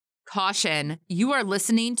Caution, you are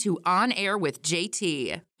listening to On Air with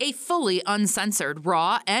JT, a fully uncensored,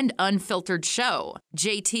 raw, and unfiltered show.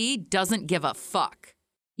 JT doesn't give a fuck.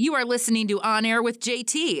 You are listening to On Air with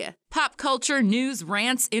JT. Pop culture, news,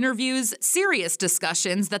 rants, interviews, serious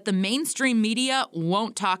discussions that the mainstream media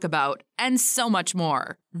won't talk about, and so much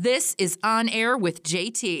more. This is On Air with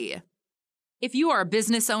JT. If you are a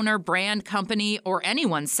business owner, brand, company, or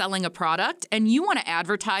anyone selling a product and you want to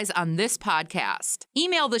advertise on this podcast,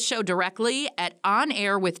 email the show directly at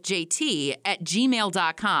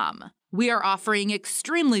onairwithjt@gmail.com. We are offering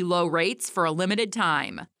extremely low rates for a limited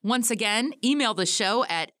time. Once again, email the show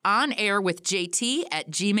at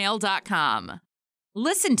onairwithjt@gmail.com.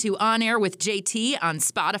 Listen to On Air with JT on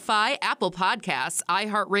Spotify, Apple Podcasts,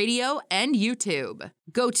 iHeartRadio, and YouTube.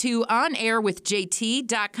 Go to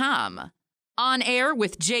onairwithjt.com. On Air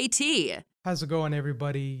with JT. How's it going,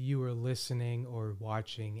 everybody? You are listening or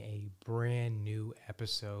watching a brand new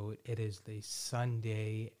episode. It is the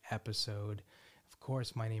Sunday episode. Of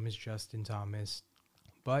course, my name is Justin Thomas,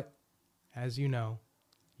 but as you know,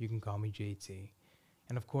 you can call me JT.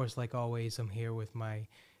 And of course, like always, I'm here with my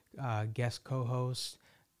guest co-host,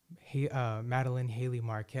 Madeline Haley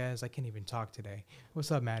Marquez. I can't even talk today.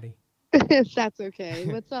 What's up, Maddie? That's okay.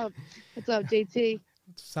 What's up? What's up, JT?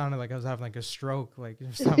 It sounded like I was having like a stroke, like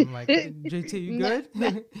or something. Like, JT, you good?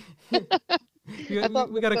 we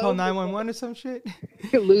got to call 911 or some shit?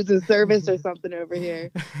 Losing service or something over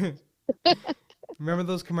here. Remember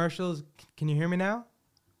those commercials? Can you hear me now?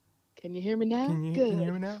 Can you hear me now? Can you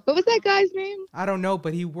hear me now? What was that guy's name? I don't know,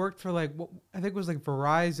 but he worked for I think it was like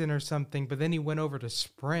Verizon or something, but then he went over to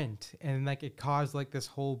Sprint, and like it caused like this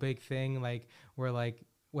whole big thing, like where like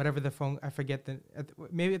whatever the phone, I forget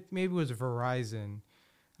maybe it was Verizon.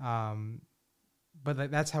 But like,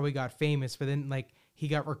 that's how he got famous. But then like he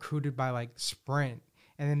got recruited by like Sprint,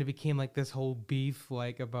 and then it became like this whole beef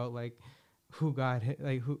like about like who got hit,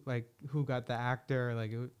 who got the actor.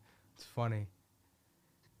 Like it's funny.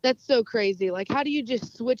 That's so crazy. Like, how do you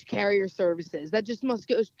just switch carrier services? That just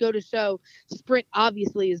must go to show Sprint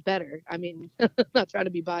obviously is better. I mean, I'm not trying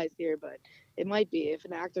to be biased here, but it might be if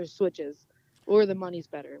an actor switches, or the money's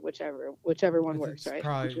better, whichever one works, right?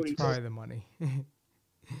 It's probably the money.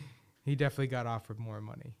 He definitely got offered more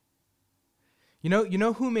money. You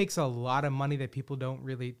know who makes a lot of money that people don't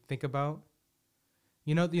really think about?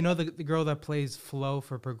 You know the girl that plays Flo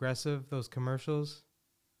for Progressive, those commercials?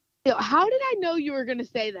 How did I know you were going to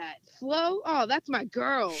say that? Flo? Oh, that's my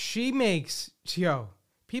girl. She makes, people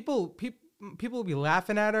will be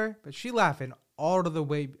laughing at her, but she laughing all the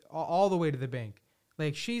way to the bank.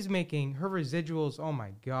 Like, she's making her residuals, oh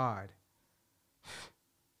my God.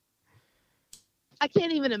 I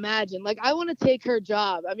can't even imagine. Like, I want to take her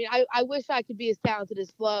job. I mean, I wish I could be as talented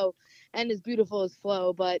as Flo and as beautiful as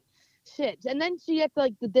Flo, but shit. And then she gets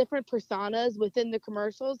like the different personas within the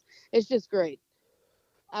commercials. It's just great.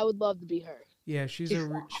 I would love to be her. Yeah, she's a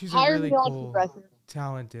really cool,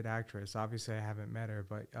 talented actress. Obviously, I haven't met her,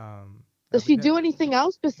 but does she do anything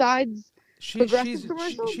else besides Progressive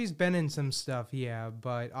commercials? She's been in some stuff, yeah,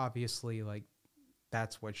 but obviously, like,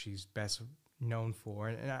 that's what she's best known for.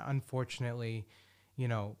 And unfortunately,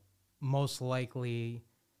 most likely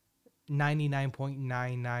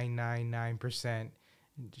 99.9999%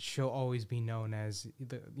 she'll always be known as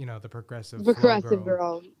the progressive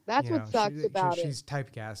girl. That's what sucks about it. She's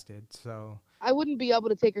typecasted, so I wouldn't be able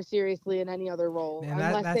to take her seriously in any other role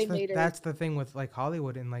unless they made her. That's the thing with like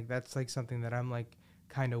Hollywood, and like that's like something that I'm like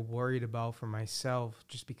kind of worried about for myself,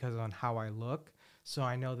 just because on how I look. So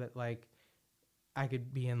I know that like I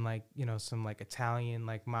could be in like some like Italian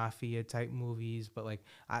like mafia type movies, but like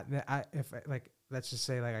if like let's just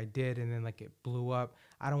say like I did and then like it blew up,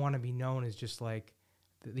 I don't want to be known as just like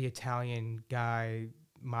the Italian guy,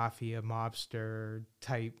 mafia, mobster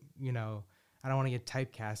type, I don't want to get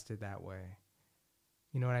typecasted that way.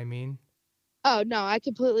 You know what I mean? Oh, no, I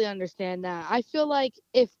completely understand that. I feel like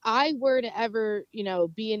if I were to ever,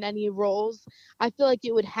 be in any roles, I feel like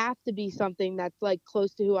it would have to be something that's like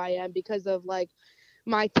close to who I am because of like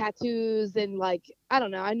my tattoos and like, I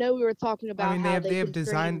don't know. I know we were talking about they have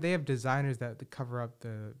designers that cover up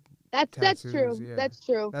the That's true. Yeah. That's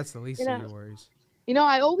true. That's the least of your worries.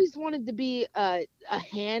 I always wanted to be a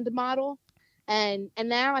hand model, and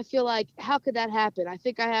now I feel like, how could that happen? I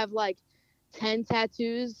think I have like 10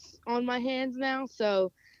 tattoos on my hands now,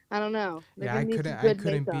 so I don't know. Yeah, I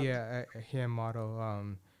couldn't be a hand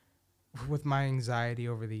model. With my anxiety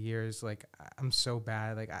over the years, like I'm so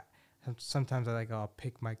bad. Like sometimes I'll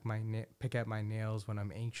pick at my nails when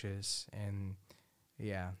I'm anxious, and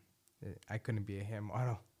yeah, I couldn't be a hand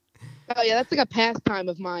model. Oh yeah, that's like a pastime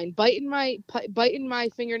of mine. Biting my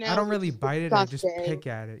I fingernails don't is really just bite it. I just disgusting. pick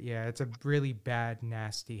at it. Yeah, it's a really bad,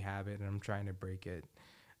 nasty habit, and I'm trying to break it.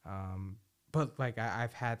 Um, but like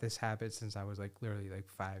I've had this habit since I was like literally like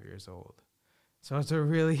 5 years old. So it's a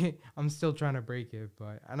really I'm still trying to break it,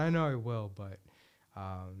 but and I know I will, but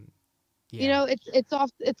um, You yeah, know,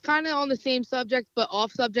 it's kind of on the same subject but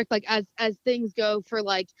off subject, like as things go for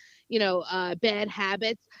like, bad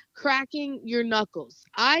habits, cracking your knuckles.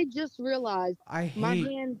 I just realized I my hate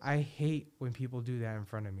hands. I hate when people do that in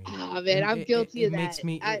front of me. Oh It man, I'm it, it, guilty it of that. makes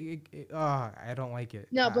me I don't like it.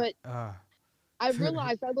 No, but I Uh,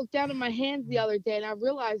 realized, I looked down at my hands the other day and I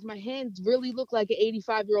realized my hands really look like an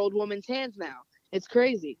 85-year-old woman's hands now. It's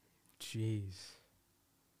crazy. Jeez.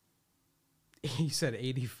 He said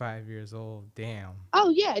 85 years old. Damn. Oh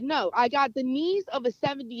yeah, no, I got the knees of a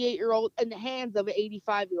 78-year-old and the hands of an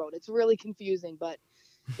 85-year-old. It's really confusing, but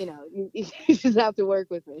you just have to work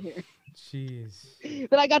with me here. Jeez.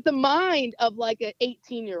 But I got the mind of like an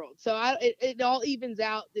 18-year-old. So it all evens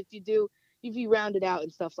out if you round it out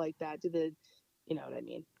and stuff like that to the, you know what I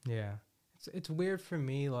mean. Yeah. It's weird for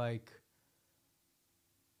me, like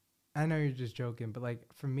I know you're just joking, but like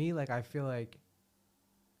for me, like I feel like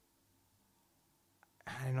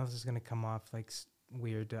I know this is gonna come off like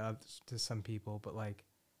weird to to some people, but like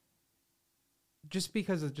just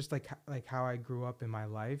because of just like how I grew up in my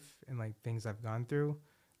life and like things I've gone through,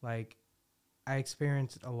 like I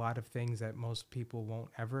experienced a lot of things that most people won't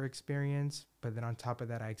ever experience, but then on top of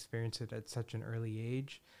that, I experienced it at such an early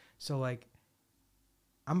age. So like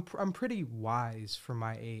I'm pretty wise for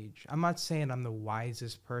my age. I'm not saying I'm the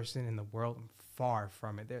wisest person in the world. I'm far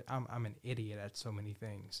from it. I'm an idiot at so many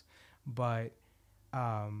things, but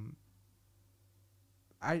um,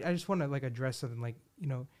 I just want to like address something like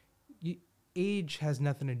you, age has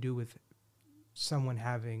nothing to do with someone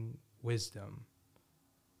having wisdom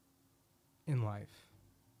in life.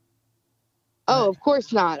 And Oh, of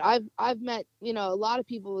course not. I've met, a lot of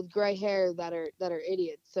people with gray hair that are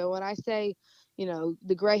idiots. So when I say,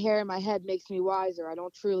 the gray hair in my head makes me wiser, I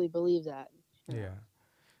don't truly believe that. You know. yeah.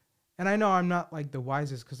 And I know I'm not like the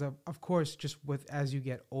wisest because of course, just with as you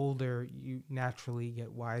get older, you naturally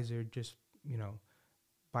get wiser just,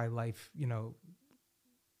 by life,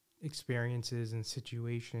 experiences and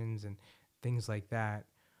situations and things like that.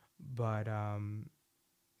 But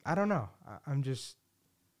I don't know. I'm just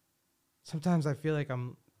sometimes I feel like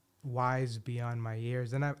I'm wise beyond my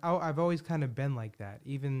years, and I've always kind of been like that.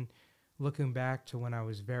 Even looking back to when I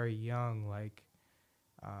was very young, like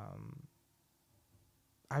um,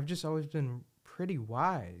 I've just always been pretty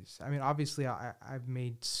wise. I mean, obviously, I've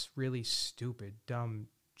made really stupid, dumb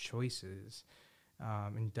choices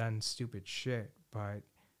and done stupid shit, but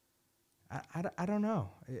I don't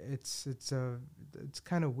know. It's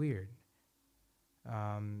kind of weird.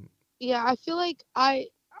 Um, Yeah, I feel like I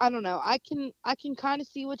don't know. I can kind of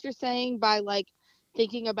see what you're saying by like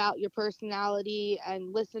thinking about your personality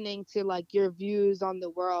and listening to like your views on the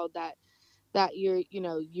world that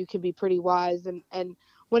you can be pretty wise, and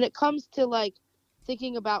when it comes to like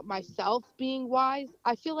thinking about myself being wise,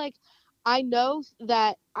 I feel like I know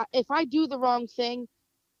that if I do the wrong thing,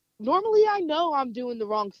 normally I know I'm doing the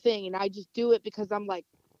wrong thing and I just do it because I'm like,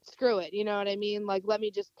 screw it, you know what I mean? Like, let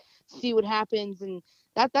me just see what happens. And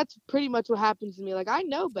that's pretty much what happens to me. Like, I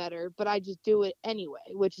know better, but I just do it anyway,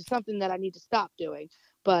 which is something that I need to stop doing.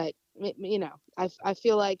 But I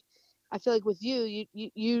feel like with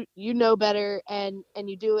you know better, and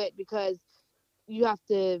you do it because you have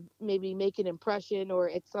to maybe make an impression, or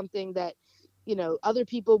it's something that other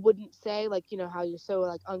people wouldn't say, like how you're so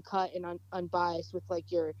like uncut and unbiased with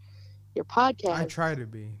like your I try podcasts. to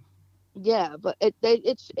be. Yeah, but it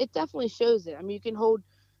definitely shows it. I mean, you can hold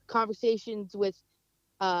conversations with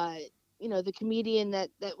uh the comedian that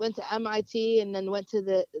went to MIT and then went to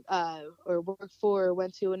the or worked for, or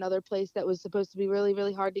went to another place that was supposed to be really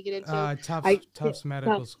really hard to get into. I Tufts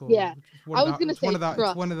Medical Tufts, School, yeah. which is one I of was the gonna say it's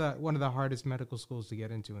Tufts. one of the hardest medical schools to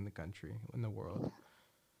get into in the country, in the world.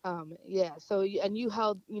 Yeah, so and you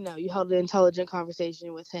held an intelligent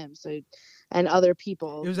conversation with him, so, and other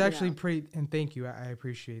It people, was actually pretty, and thank you, I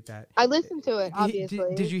appreciate that. I listened to it, Did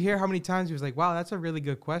obviously. you hear how many times he was like, "Wow, that's a really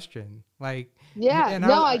good question"? Like, Yeah, and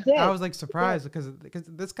no, I I did. was like I did. surprised because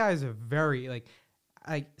this guy is a very like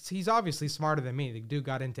he's obviously smarter than me. The dude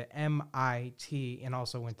got into MIT and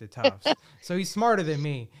also went to Tufts, so he's smarter than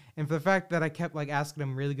me. And for the fact that I kept like asking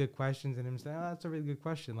him really good questions and him saying, "Oh, that's a really good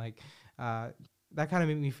question," like uh, that kind of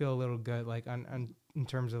made me feel a little good, like on in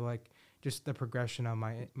terms of like just the progression on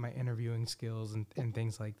my interviewing skills and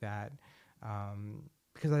things like that.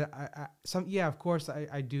 Because I some yeah, of course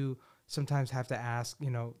I do sometimes have to ask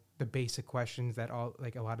the basic questions that all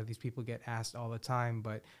like a lot of these people get asked all the time.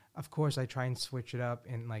 But of course, I try and switch it up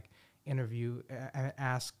and like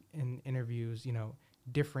ask in interviews,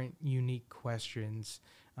 different unique questions.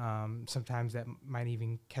 Sometimes that might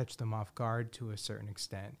even catch them off guard to a certain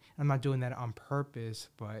extent. I'm not doing that on purpose,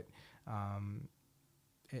 but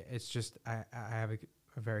it's just I have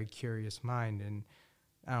a very curious mind, and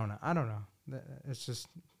I don't know. It's just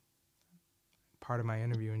part of my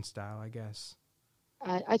interviewing style, I guess.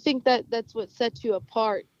 I think that's what sets you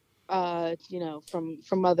apart,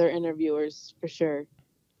 from other interviewers for sure.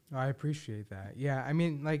 I appreciate that. Yeah, I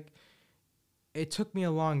mean, like, it took me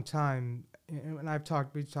a long time, and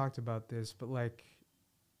we've talked about this, but like,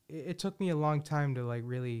 it took me a long time to like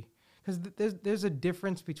really, because there's a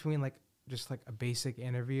difference between like just like a basic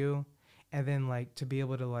interview, and then like to be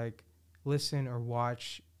able to like listen or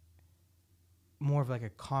watch more of like a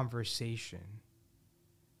conversation.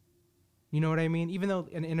 You know what I mean? Even though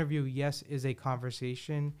an interview, yes, is a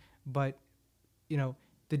conversation, but you know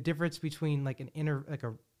the difference between like like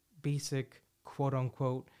a basic quote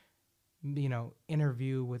unquote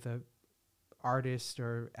interview with a artist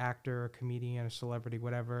or actor or comedian or celebrity,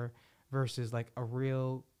 whatever, versus like a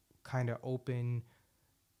real kind of open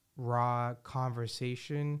raw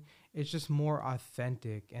conversation. It's just more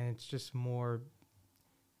authentic, and it's just more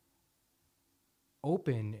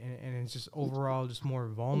open, and it's just overall just more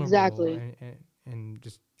vulnerable Exactly. and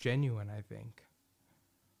just genuine, I think.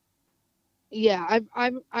 Yeah,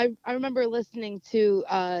 I remember listening to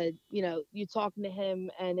you talking to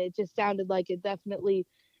him, and it just sounded like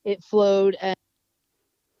it flowed,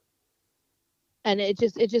 and it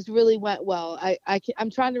just really went well.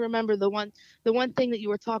 I'm trying to remember the one thing that you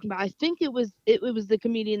were talking about. I think it was the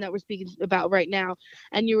comedian that we're speaking about right now,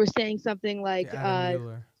 and you were saying something Yeah, like Adam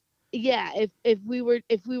Mueller. yeah,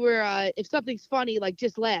 if something's funny, like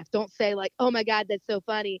just laugh. Don't say like, "Oh my god, that's so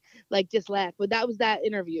funny." Like just laugh. But that was that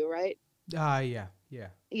interview, right? Yeah, yeah.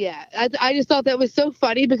 Yeah, I just thought that was so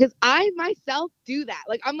funny because I myself do that.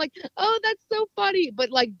 Like I'm like, "Oh, that's so funny," but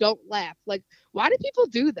like don't laugh. Like why do people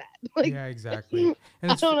do that? Like Yeah, exactly.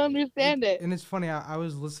 And I don't understand it. and it's funny. I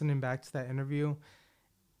was listening back to that interview,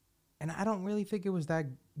 and I don't really think it was that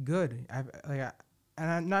good.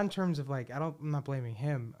 Not in terms of like I'm not blaming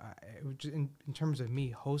him. It was just in terms of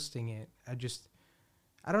me hosting it.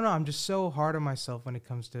 I don't know. I'm just so hard on myself when it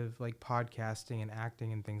comes to like podcasting and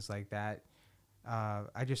acting and things like that.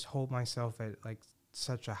 I just hold myself at like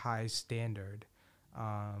such a high standard,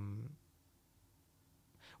 um,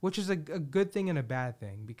 which is a good thing and a bad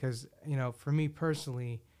thing, because for me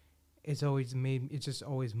personally, it's just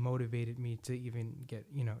always motivated me to even get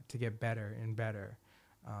to get better and better.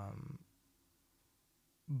 Um,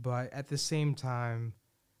 but at the same time,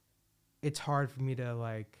 it's hard for me to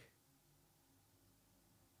like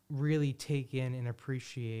really take in and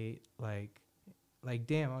appreciate like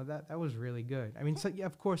damn, oh, that was really good. I mean, so, yeah,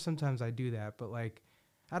 of course sometimes I do that, but like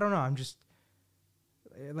I don't know, I'm just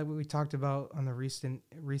like what we talked about on the recent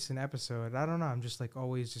episode. I don't know, I'm just like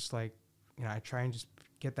always just like I try and just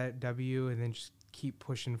get that W and then just keep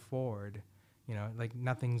pushing forward. Like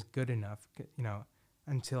nothing's good enough,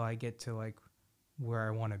 until I get to like where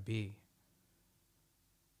I want to be.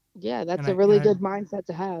 Yeah, And that's a I really good mindset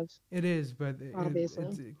to have, it is, but obviously.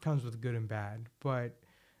 it comes with good and bad. But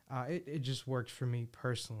it just works for me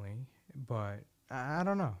personally. But I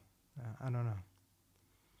don't know. I don't know.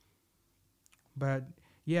 But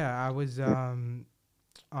yeah, I was on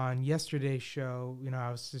yesterday's show.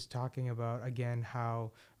 I was just talking about again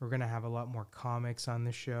how we're gonna have a lot more comics on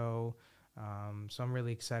the show. So I'm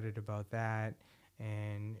really excited about that.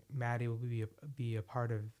 And Maddie will be a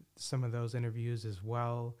part of some of those interviews as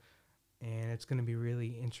well. And it's going to be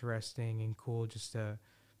really interesting and cool just to,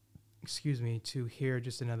 excuse me, to hear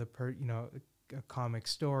just another a comic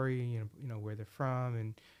story, where they're from,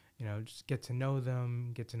 and just get to know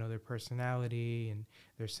them, get to know their personality and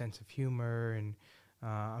their sense of humor. And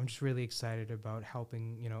I'm just really excited about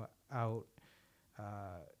helping out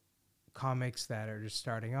comics that are just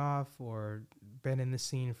starting off or been in the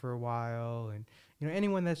scene for a while, and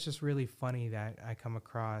anyone that's just really funny that I come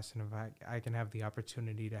across, and if I can have the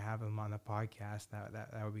opportunity to have them on the podcast,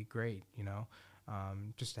 that would be great.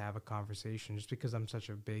 Just to have a conversation, just because I'm such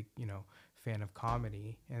a big fan of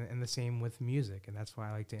comedy, and the same with music, and that's why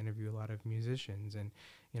I like to interview a lot of musicians. And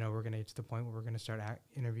we're gonna get to the point where we're gonna start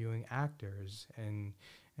interviewing actors, and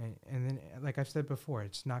then, like I've said before,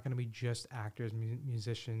 it's not going to be just actors,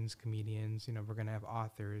 musicians, comedians. We're going to have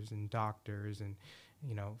authors and doctors and,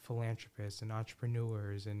 philanthropists and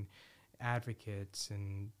entrepreneurs and advocates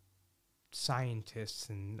and scientists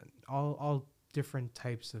and all different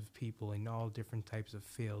types of people in all different types of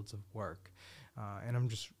fields of work. And I'm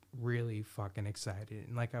just really fucking excited.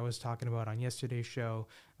 And like I was talking about on yesterday's show,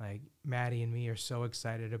 like Maddie and me are so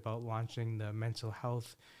excited about launching the mental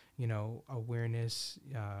health, awareness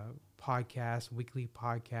podcast, weekly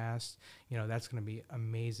podcast. That's going to be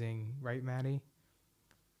amazing, right, Maddie?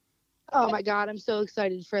 Oh my God, I'm so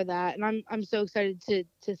excited for that. And I'm so excited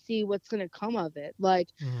to see what's gonna come of it. Like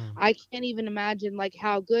Mm-hmm. I can't even imagine like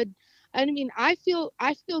how good. I mean, I feel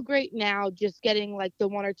great now just getting like the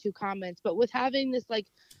one or two comments, but with having this like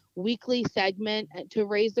weekly segment to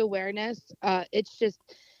raise awareness, it's just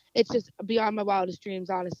beyond my wildest dreams,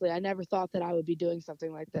 honestly. I never thought that I would be doing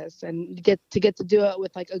something like this, and get to do it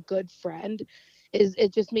with like a good friend is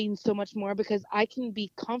it just means so much more because I can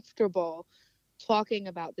be comfortable talking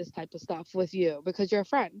about this type of stuff with you because you're a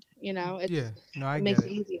friend. Yeah, no, I It get makes it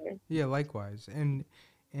it. easier. Yeah, likewise. And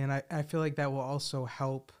I feel like that will also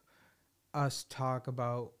help us talk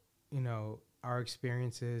about, our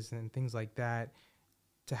experiences and things like that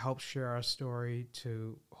to help share our story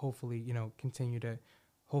to hopefully, continue to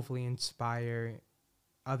hopefully inspire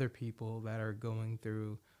other people that are going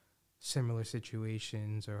through similar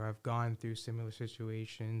situations or have gone through similar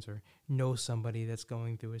situations or know somebody that's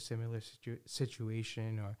going through a similar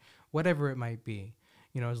situation or whatever it might be.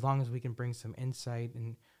 As long as we can bring some insight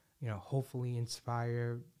and, hopefully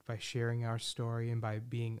inspire by sharing our story and by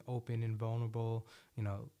being open and vulnerable,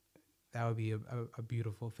 that would be a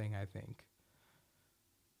beautiful thing, I think.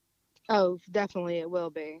 Oh, definitely, it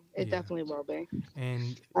will be. It Yeah. definitely will be.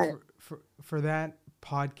 And I, for that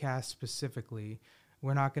podcast specifically,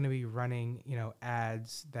 we're not going to be running,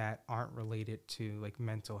 ads that aren't related to like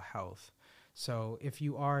mental health. So if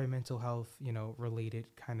you are a mental health,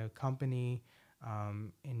 related kind of company,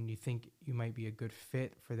 and you think you might be a good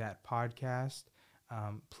fit for that podcast,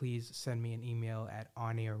 please send me an email at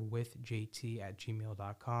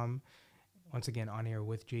onairwithjt@gmail.com. Once again,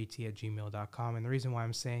 onairwithjt@gmail.com. And the reason why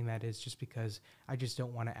I'm saying that is just because I just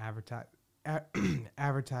don't want to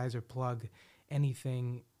advertise or plug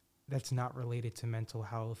anything that's not related to mental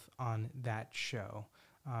health on that show,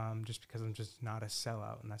 just because I'm just not a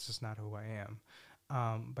sellout and that's just not who I am.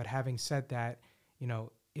 But having said that,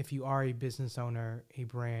 if you are a business owner, a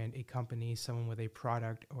brand, a company, someone with a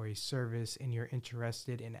product or a service, and you're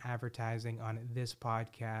interested in advertising on this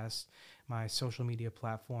podcast, my social media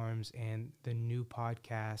platforms, and the new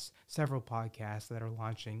podcasts, several podcasts that are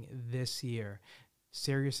launching this year,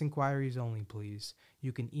 serious inquiries only, please.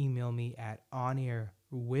 You can email me at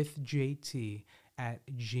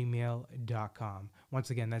onairwithjt@gmail.com. Once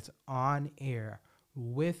again, that's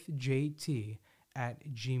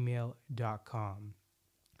onairwithjt@gmail.com.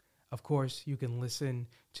 Of course, you can listen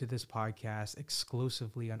to this podcast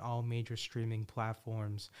exclusively on all major streaming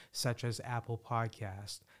platforms such as Apple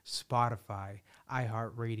Podcast, Spotify,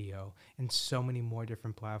 iHeartRadio, and so many more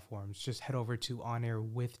different platforms. Just head over to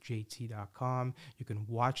OnAirWithJT.com. You can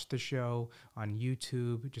watch the show on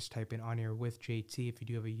YouTube. Just type in OnAirWithJT. If you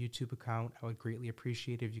do have a YouTube account, I would greatly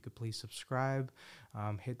appreciate it if you could please subscribe.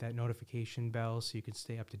 Hit that notification bell so you can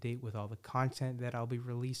stay up to date with all the content that I'll be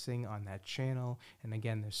releasing on that channel. And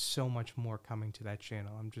again, there's so much more coming to that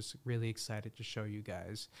channel. I'm just really excited to show you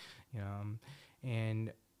guys.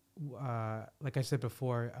 And like I said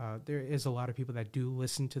before, there is a lot of people that do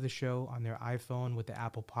listen to the show on their iPhone with the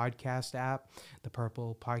Apple Podcast app, the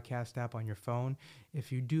purple podcast app on your phone.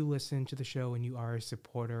 If you do listen to the show and you are a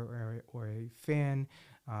supporter or a fan,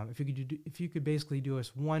 if you could basically do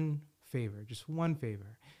us one favor, just one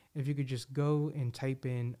favor, if you could just go and type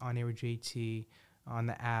in OnAirWithJT on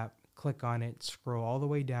the app, click on it, scroll all the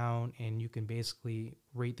way down, and you can basically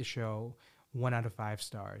rate the show 1 out of 5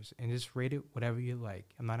 stars and just rate it whatever you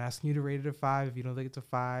like. I'm not asking you to rate it a 5 if you don't think it's a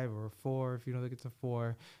 5 or a 4 if you don't think it's a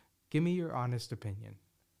 4. Give me your honest opinion.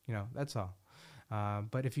 That's all.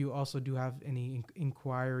 But if you also do have any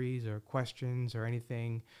inquiries or questions or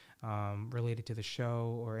anything related to the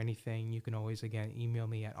show or anything, you can always, again, email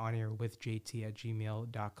me at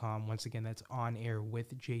onairwithjt@gmail.com. Once again, that's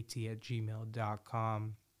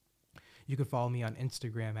onairwithjt@gmail.com. You can follow me on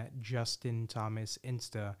Instagram at Justin Thomas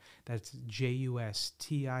Insta. That's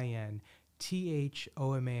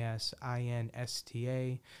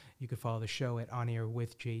JustinThomasinsta. You can follow the show at On Air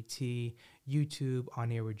with JT, YouTube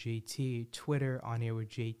On Air with JT, Twitter On Air with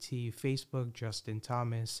JT, Facebook Justin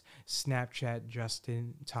Thomas, Snapchat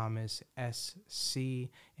Justin Thomas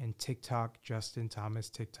SC, and TikTok Justin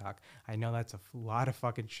Thomas TikTok. I know that's a lot of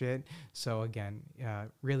fucking shit. So again,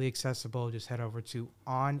 really accessible. Just head over to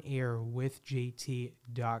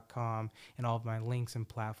onairwithjt.com and all of my links and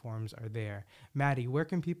platforms are there. Maddie, where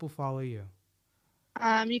can people follow you?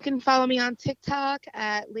 You can follow me on TikTok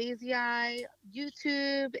at Lazy Eye.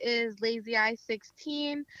 YouTube is Lazy Eye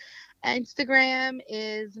 16. Instagram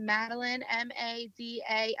is Madeline, MADALYNN_Haley,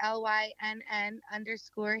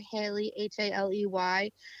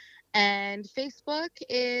 HALEY. And Facebook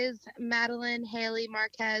is Madeline Haley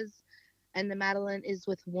Marquez. And the Madeline is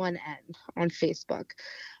with one N on Facebook.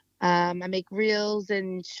 I make reels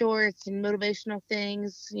and shorts and motivational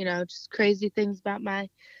things, just crazy things about my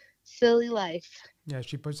silly life. Yeah,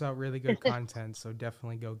 she puts out really good content, so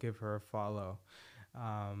definitely go give her a follow.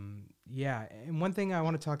 Yeah, and one thing I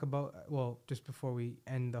want to talk about, well, just before we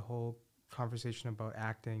end the whole conversation about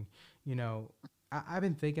acting, I've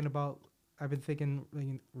been thinking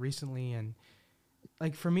like, recently, and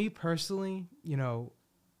like for me personally,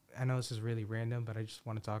 I know this is really random, but I just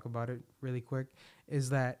want to talk about it really quick, is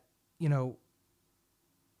that, you know,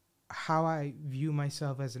 how I view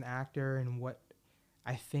myself as an actor and what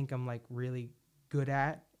I think I'm like really good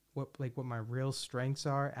at, what my real strengths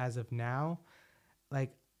are as of now.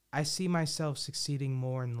 Like I see myself succeeding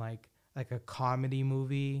more in like a comedy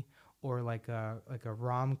movie, or like a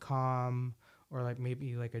rom-com, or like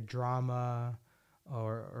maybe like a drama,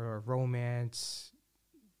 or a romance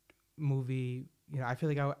movie. I feel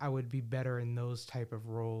like I would be better in those type of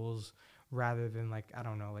roles rather than, like, I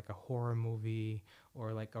don't know, like a horror movie,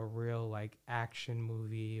 or like a real like action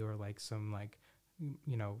movie, or like some like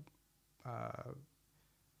you know uh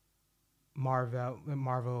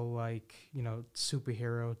Marvel, like,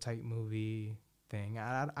 superhero type movie thing.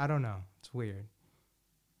 I don't know. It's weird.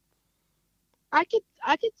 I could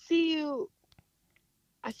see you.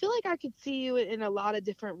 I feel like I could see you in a lot of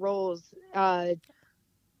different roles,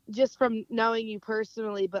 just from knowing you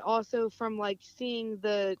personally, but also from like seeing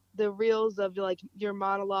the reels of like your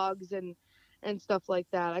monologues and stuff like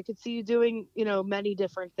that. I could see you doing many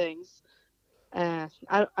different things. I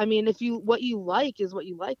mean, if you what you like is what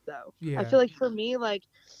you like, though. I Yeah. feel like for me, like,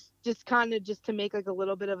 just kind of just to make like a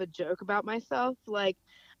little bit of a joke about myself, like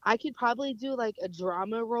I could probably do like a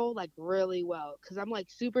drama role like really well because I'm like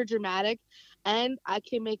super dramatic, and I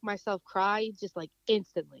can make myself cry just like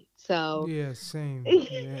instantly. So Yeah, same.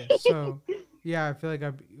 Yeah. So, yeah, I feel like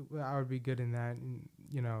I would be good in that, and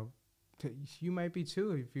you might be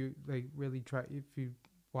too if you like really try, if you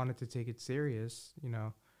wanted to take it serious.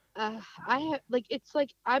 I have like it's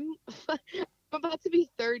like I'm about to be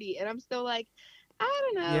 30 and I'm still like I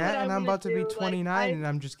don't know what Yeah, I and I'm want to about to be do. Like 29, and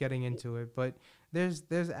I'm just getting into it. But there's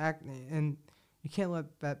act, and you can't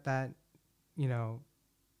let that you know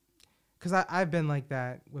because I've been like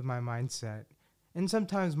that with my mindset, and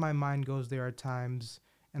sometimes my mind goes there at times,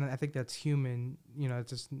 and I think that's human. It's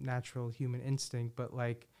just natural human instinct. But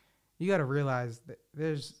like, you got to realize that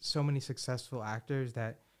there's so many successful actors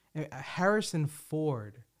that Harrison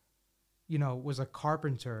Ford, was a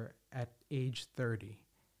carpenter at age 30,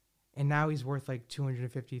 and now he's worth like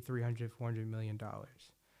 250, 300, 400 million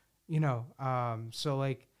dollars. So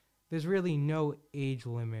like, there's really no age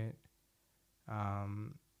limit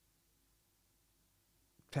um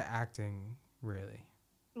to acting, really.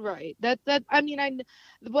 right. That I mean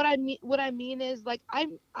what I mean is like I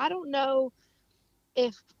don't know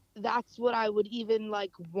if that's what I would even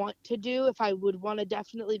like want to do, if I would want to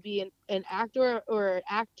definitely be an actor or an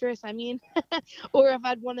actress, I mean, or if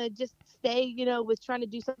I'd want to just stay, with trying to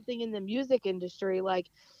do something in the music industry. Like,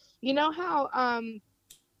 how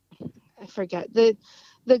I forget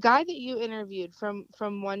the guy that you interviewed from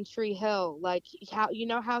One Tree Hill, like how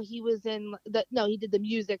how he was in the no he did the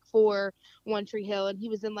music for One Tree Hill, and he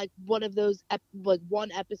was in like one of those like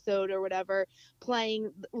one episode or whatever,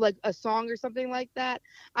 playing like a song or something like that.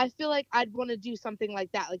 I feel like I'd want to do something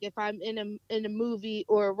like that, like if I'm in a movie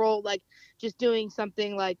or a role, like just doing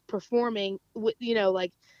something like performing with,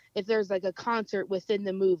 like if there's like a concert within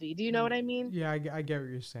the movie. Do you know what I mean? Yeah, I get what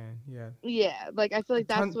you're saying. Yeah. Yeah, like I feel like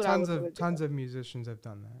that's what I would want to do. Tons of musicians have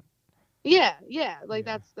done that. Yeah, like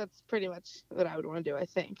Yeah. that's pretty much what I would want to do, I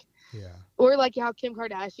think. Yeah. Or like how Kim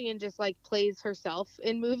Kardashian just like plays herself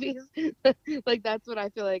in movies. Like that's what I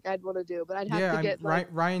feel like I'd want to do, but I'd have Yeah, to get like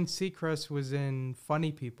Ryan Seacrest was in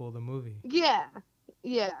Funny People, the movie. yeah,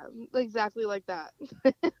 yeah, exactly like that.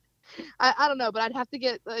 I don't know, but I'd have to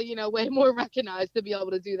get way more recognized to be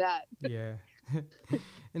able to do that. Yeah.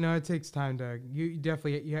 It takes time to, you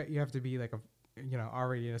definitely, you have to be like a,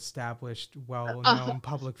 already an established, well-known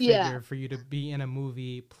public Yeah. figure for you to be in a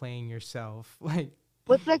movie playing yourself. Like,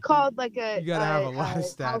 What's that called? Like you got to have a lot of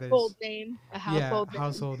a household status. name. A Yeah, household name.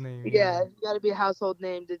 household name, yeah. Yeah, you got to be a household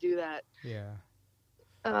name to do that. Yeah.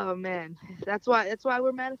 Oh man, that's why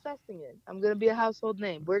we're manifesting it. I'm gonna be a household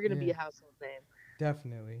name. We're gonna be Yeah. a household name.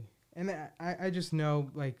 Definitely. And I just know,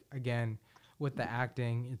 like, again, with the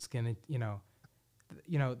acting, it's gonna,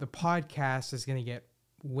 the podcast is gonna get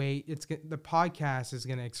the podcast is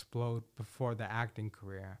gonna explode before the acting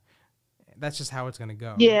career. That's just how it's gonna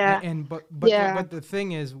go. Yeah. But the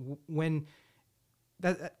thing is, when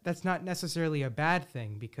that's not necessarily a bad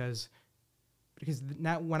thing, because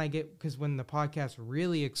now when the podcast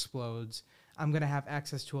really explodes, I'm gonna have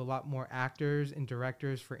access to a lot more actors and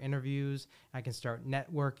directors for interviews. I can start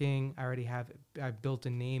networking. I built a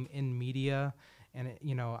name in media, and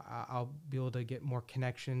I'll be able to get more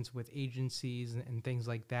connections with agencies and things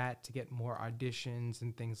like that to get more auditions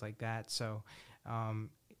and things like that. So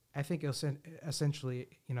I think it'll essentially,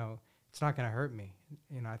 it's not going to hurt me.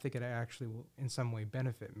 I think it actually will in some way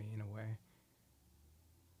benefit me in a way.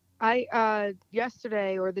 I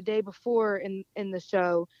yesterday or the day before in the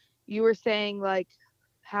show, you were saying like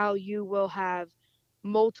how you will have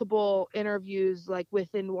multiple interviews like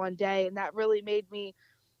within one day, and that really made me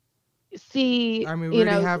see, I mean, we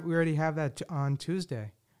already have that on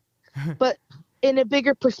Tuesday. but in a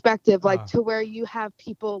bigger perspective, like Oh. to where you have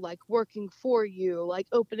people like working for you, like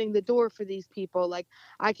opening the door for these people. Like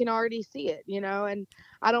I can already see it, and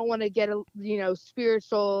I don't want to get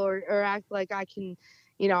spiritual or act like I can,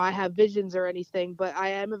 I have visions or anything, but I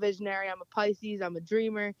am a visionary. I'm a Pisces. I'm a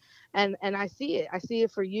dreamer, and I see it. I see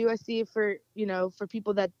it for you. I see it for for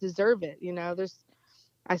people that deserve it.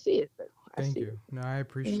 I see it. Thank you. No, I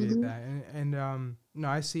appreciate Mhm. that, and no,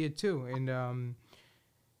 I see it too, and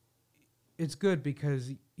it's good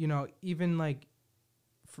because even like,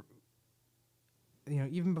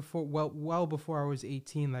 even before, well before I was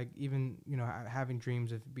 18, like even having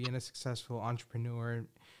dreams of being a successful entrepreneur,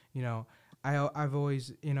 I've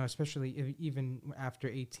always, especially even after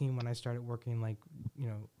 18, when I started working like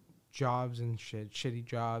jobs and shitty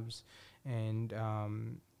jobs, and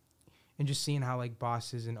just seeing how like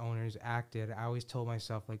bosses and owners acted, I always told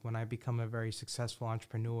myself, like, when I become a very successful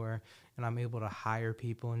entrepreneur and I'm able to hire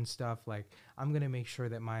people and stuff, like, I'm going to make sure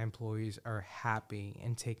that my employees are happy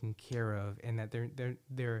and taken care of, and that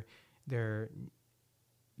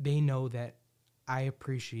they know that I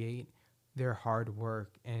appreciate their hard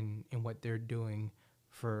work and what they're doing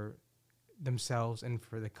for themselves and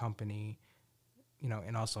for the company,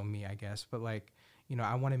 and also me, I guess. But like,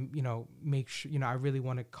 I want to, make sure, I really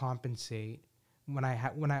want to compensate when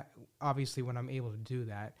obviously when I'm able to do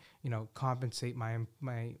that, compensate my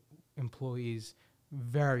employees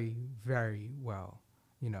very, very well,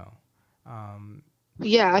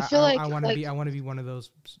 Yeah, I feel I want to like be, one of those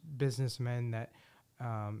businessmen that,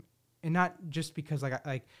 and not just because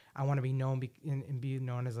I want to be known and be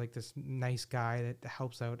known as like this nice guy that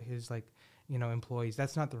helps out his employees.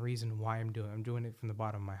 That's not the reason why I'm doing it from the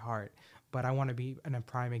bottom of my heart. But I want to be a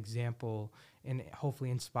prime example and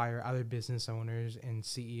hopefully inspire other business owners and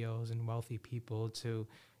CEOs and wealthy people to,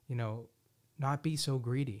 not be so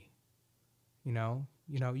greedy. You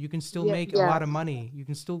can still make a lot of money. You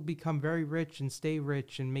can still become very rich and stay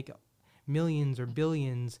rich and make millions or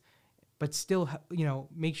billions, but still,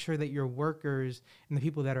 make sure that your workers and the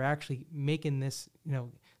people that are actually making this,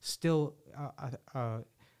 still a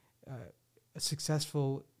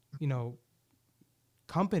successful,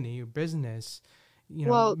 company or business,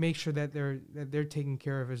 well, make sure that they're taken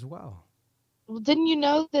care of as well. didn't you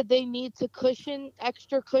know that they need to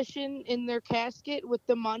extra cushion in their casket with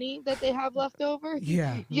the money that they have left over?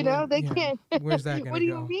 Yeah, They yeah. can't. Where's that What gonna do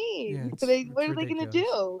you go? Yeah, mean? it's What are they gonna ridiculous.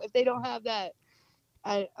 do if they don't have that?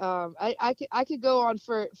 I could go on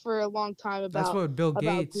for a long time That's what Bill about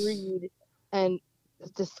Gates. greed and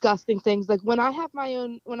disgusting things. Like when I have my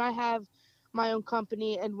own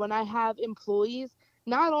company and when I have employees,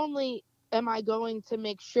 not only am I going to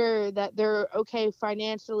make sure that they're okay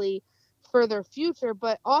financially for their future,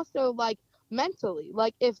 but also like mentally.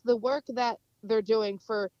 Like if the work that they're doing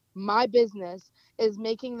for my business is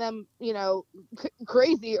making them,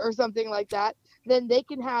 crazy or something like that, then they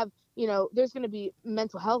can have, there's going to be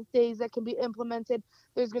mental health days that can be implemented.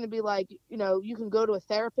 There's going to be like, you can go to a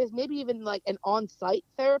therapist, maybe even like an on-site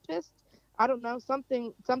therapist. I don't know,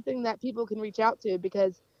 something that people can reach out to,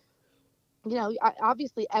 because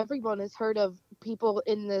obviously everyone has heard of people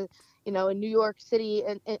in the, in New York City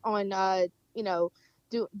and on, you know,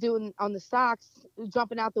 doing on the stocks,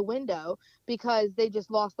 jumping out the window because they just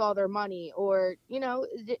lost all their money, or,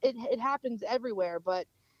 it happens everywhere. But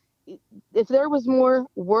if there was more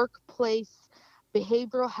workplace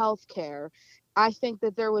behavioral health care, I think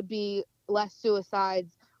that there would be less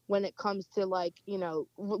suicides when it comes to like,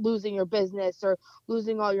 losing your business or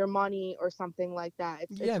losing all your money or something like that.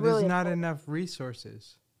 It's Yeah, there's really not important. enough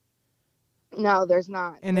resources. No, there's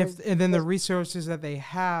not. And then the resources that they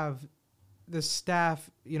have, the staff,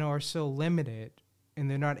 are so limited,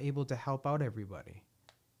 and they're not able to help out everybody.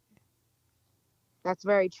 That's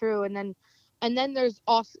very true. And then And then there's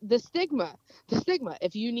also the stigma.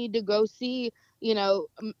 If you need to go see,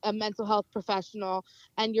 a mental health professional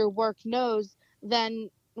and your work knows, then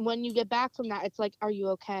when you get back from that, it's like, are you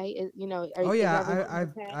okay? Oh Is yeah,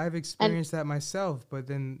 everything okay? I've And experienced that myself, but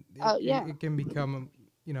then oh yeah, it can become,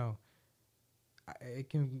 you know, it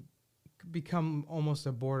can become almost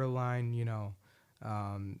a borderline,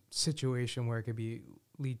 situation where it could be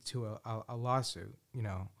lead to a lawsuit,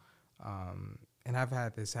 and I've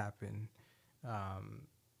had this happen, um,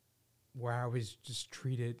 where I was just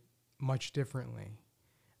treated much differently.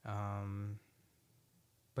 Um,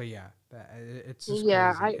 but yeah, it's just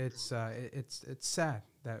yeah, crazy. It's sad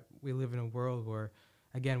that we live in a world where,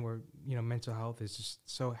 again, where mental health is just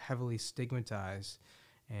so heavily stigmatized,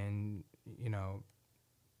 and you know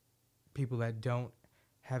people that don't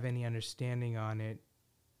have any understanding on it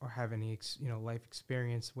or have any life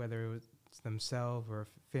experience, whether it's themselves or a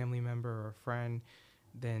family member or a friend,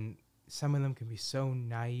 then some of them can be so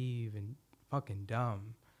naive and fucking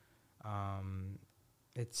dumb. Um,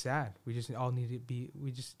 it's sad. We just all need to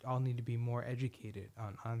be more educated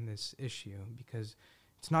on this issue, because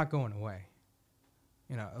it's not going away.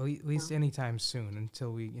 At least anytime soon,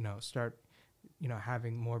 until we start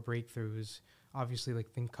having more breakthroughs. Obviously, like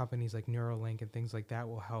think companies like Neuralink and things like that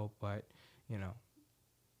will help, but you know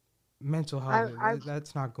mental health, I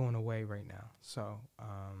that's not going away right now. So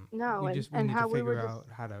no, we and need to how we were figure just out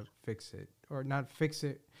how to fix it, or not fix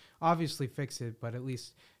it, obviously fix it, but at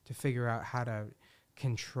least to figure out how to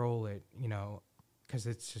control it, because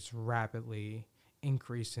it's just rapidly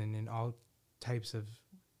increasing in all types of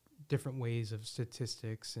different ways of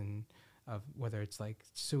statistics, and of whether it's like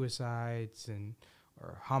suicides and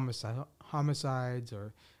or homicides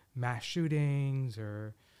or mass shootings,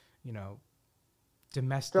 or you know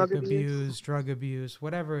drug domestic abuse. abuse, drug abuse,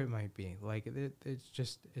 whatever it might be. Like it's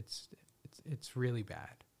just it's really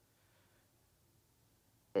bad.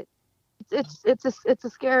 It, it's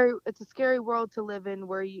a scary world to live in,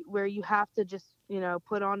 where you have to just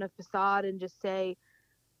put on a facade and just say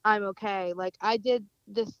I'm okay. Like I did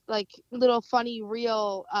this like little funny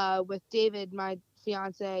reel with David, my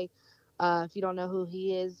fiance. If you don't know who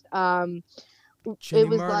he is, it Chinny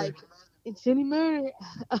was like murder. it's any murder,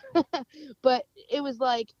 but it was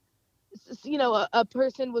like a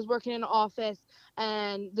person was working in an office,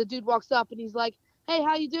 and the dude walks up and he's like, hey,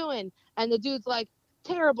 how you doing? And the dude's like,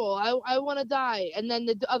 terrible, I want to die. And then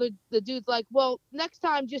the dude's like, well, next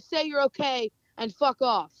time just say you're okay and fuck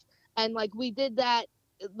off. And like we did that,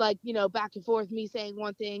 like back and forth, me saying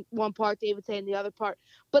one thing one part, David saying the other part.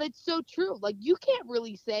 But it's so true. Like you can't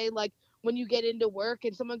really say, like, when you get into work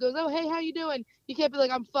and someone goes, oh, hey, how you doing? You can't be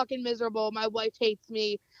like, I'm fucking miserable, my wife hates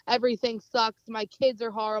me, everything sucks, my kids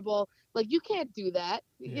are horrible. Like you can't do that,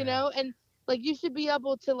 Yeah, and like you should be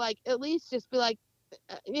able to like at least just be like,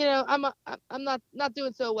 I'm not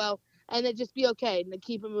doing so well, and then just be okay and then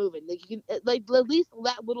keep it moving. Like you can like at least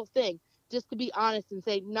that little thing, just to be honest and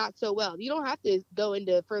say not so well. You don't have to go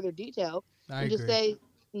into further detail I and just agree. say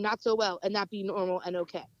not so well and that be normal and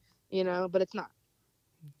okay, but it's not.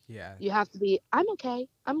 Yeah, You have to be, I'm okay,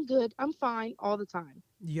 I'm good, I'm fine all the time.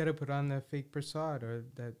 you got to put on the fake facade, or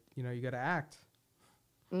that you got to act.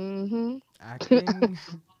 Mm-hmm. Acting.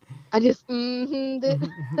 I just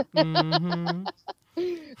Mm-hmm.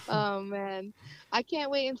 Oh man, I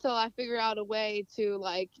can't wait until I figure out a way to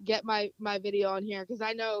like get my video on here, because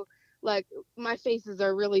I know like my faces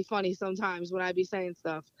are really funny sometimes when I be saying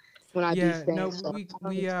stuff. When I be Yeah, no, saying stuff.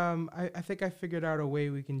 I think I figured out a way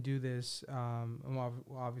we can do this. And we'll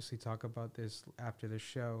obviously talk about this after the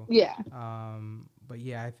show. Yeah, But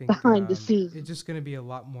yeah, I think behind the it's scenes. just gonna be a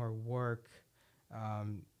lot more work.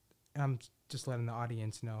 And I'm just letting the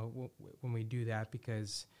audience know when we do that,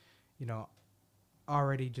 because you know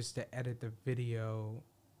already just to edit the video,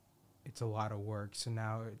 it's a lot of work. So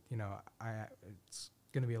now it's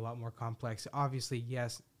gonna be a lot more complex. Obviously,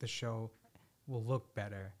 yes, the show will look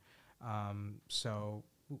better. So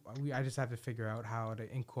I just have to figure out how to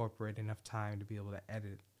incorporate enough time to be able to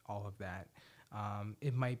edit all of that.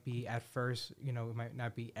 It might be at first, it might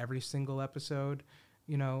not be every single episode,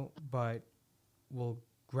 but we'll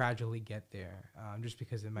gradually get there. Just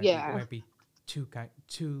because it Yeah, might be too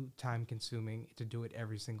time consuming to do it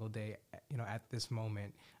every single day, at this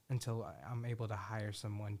moment, until I'm able to hire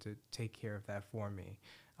someone to take care of that for me.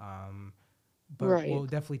 Um, but right. we'll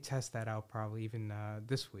definitely test that out, probably even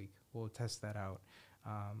this week. We'll test that out.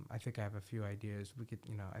 I think I have a few ideas. We could,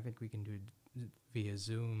 I think we can do it via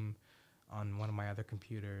Zoom on one of my other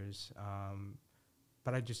computers.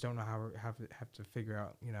 But I just don't know how we have to figure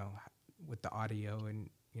out, with the audio, and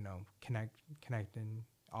connect and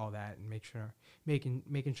all that, and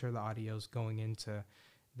making sure the audio is going into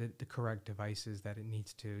the correct devices that it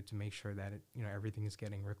needs to make sure that it, everything is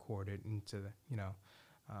getting recorded into the,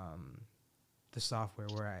 the software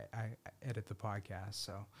where I edit the podcast.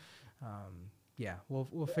 So, yeah,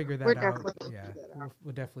 we'll figure that out. Yeah,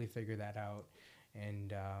 we'll definitely figure that out.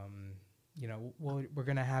 And, we're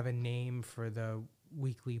going to have a name for the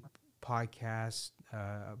weekly podcast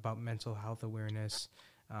about mental health awareness.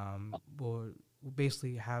 We'll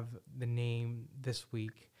basically have the name this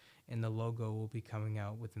week, and the logo will be coming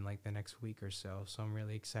out within like the next week or so. So I'm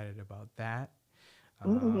really excited about that.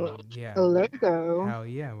 Yeah. A logo. Hell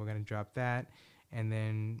yeah, we're gonna drop that, and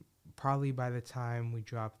then probably by the time we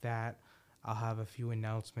drop that, I'll have a few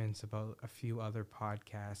announcements about a few other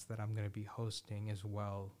podcasts that I'm gonna be hosting as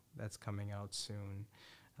well. That's coming out soon.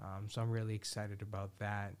 So I'm really excited about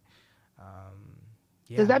that.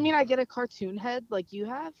 Yeah. Does that mean I get a cartoon head like you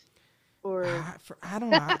have? Or I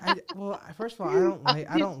don't know. Well, first of all,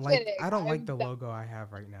 I don't like the logo I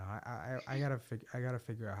have right now. I gotta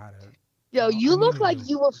figure out how to. Yo, you look like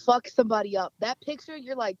you will fuck somebody up. That picture,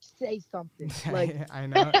 you're like, say something. Like I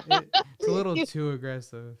know it's a little too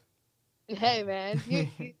aggressive. Hey man, you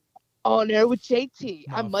on there with JT.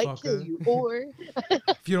 I might kill you, or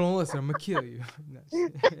if you don't listen, I'm gonna kill you.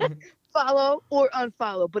 Follow or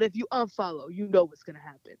unfollow. But if you unfollow, you know what's gonna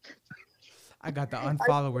happen. I got the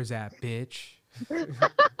unfollowers app, bitch.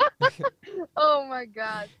 Oh my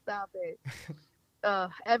God, stop it.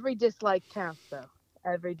 Every dislike counts, though.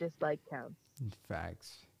 Every dislike counts.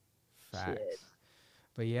 Facts. Shit.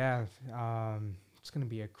 But yeah, it's going to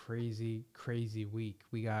be a crazy, crazy week.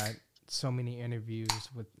 We got so many interviews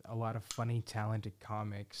with a lot of funny, talented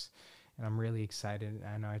comics, and I'm really excited.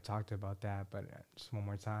 I know I talked about that, but just one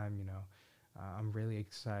more time, I'm really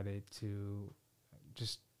excited to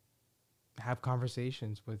just have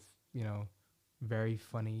conversations with, very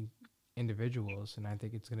funny individuals, and I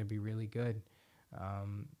think it's going to be really good.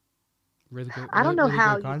 Really good. I don't know really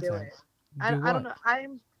how good you content. do it. I don't know.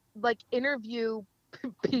 I'm like interview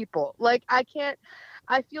people. Like I can't.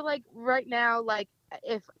 I feel like right now, like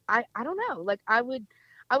if I don't know. Like I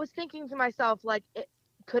was thinking to myself, like,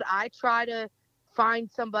 could I try to find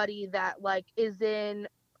somebody that like is in,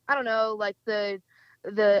 I don't know, like the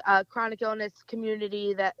chronic illness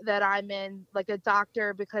community that I'm in, like a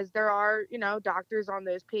doctor, because there are, doctors on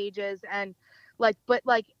those pages, and like, but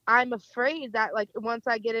like I'm afraid that like once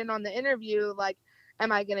I get in on the interview, like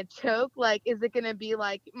am I gonna choke? Like is it gonna be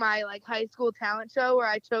like my like high school talent show where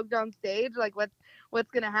I choked on stage? Like what's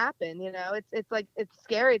gonna happen? It's like it's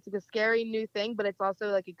scary. It's like a scary new thing, but it's also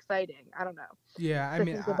like exciting. I don't know. Yeah, I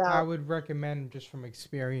mean, I would recommend, just from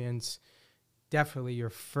experience, definitely your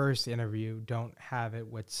first interview, don't have it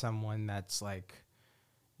with someone that's like,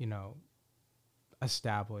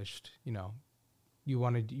 established. You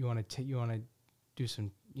want to do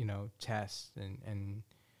some, tests and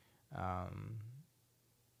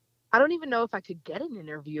I don't even know if I could get an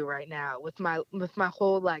interview right now with my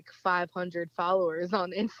whole like 500 followers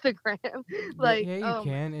on Instagram. Like yeah, you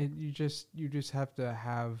can. You just have to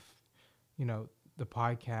have, the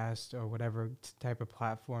podcast or whatever type of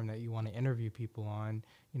platform that you want to interview people on,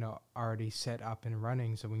 already set up and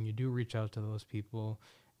running. So when you do reach out to those people,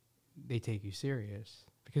 they take you serious.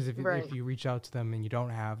 Because if you reach out to them and you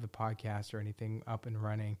don't have the podcast or anything up and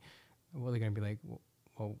running, well, they're gonna be like,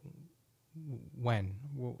 well, when?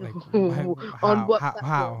 Well, like, on what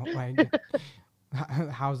how? Like,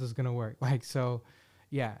 how's this gonna work? Like, so,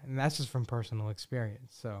 yeah, and that's just from personal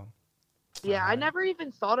experience. So, yeah, I never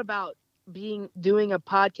even thought about doing a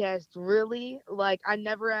podcast, really. Like I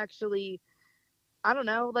never actually, I don't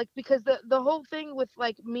know, like because the whole thing with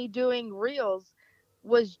like me doing reels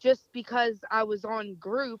was just because I was on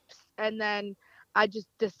groups, and then I just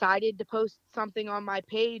decided to post something on my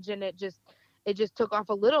page, and it just took off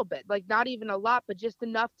a little bit, like not even a lot, but just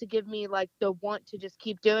enough to give me like the want to just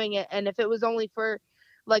keep doing it. And if it was only for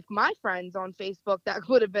like my friends on Facebook, that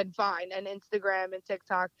would have been fine, and Instagram and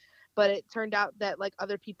TikTok. But it turned out that like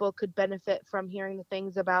other people could benefit from hearing the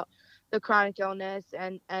things about the chronic illness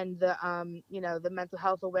and the the mental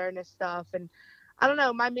health awareness stuff. And I don't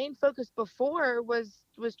know, my main focus before was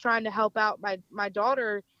trying to help out my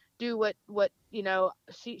daughter do what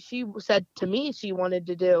she said to me she wanted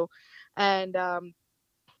to do. And I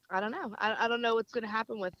don't know. I don't know what's going to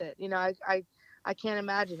happen with it. I can't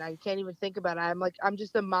imagine. I can't even think about it. I'm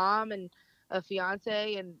just a mom and a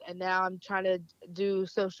fiance, and now I'm trying to do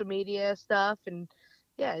social media stuff. And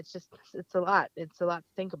yeah, it's a lot. It's a lot to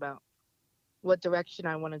think about what direction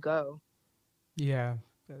I want to go. Yeah,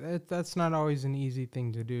 that's not always an easy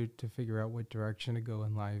thing to do, to figure out what direction to go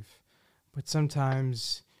in life. But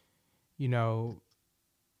sometimes, you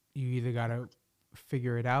either got to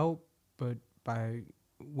figure it out, but by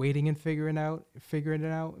waiting and figuring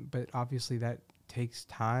it out, but obviously that takes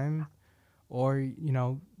time. Or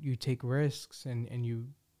you take risks, and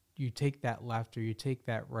you take that left, or you take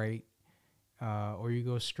that right, or you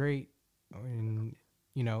go straight. And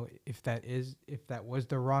if that was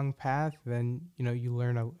the wrong path, then you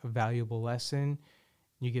learn a valuable lesson.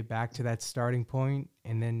 You get back to that starting point,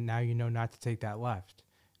 and then now you know not to take that left.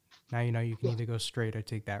 Now you can Yeah. either go straight or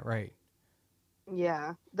take that right.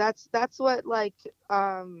 Yeah. That's what like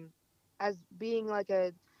as being like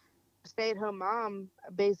a stay-at-home mom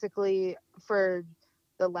basically for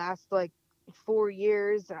the last like 4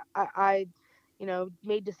 years. I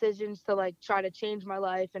made decisions to like try to change my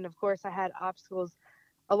life, and of course I had obstacles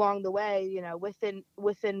along the way,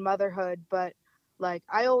 within motherhood. But like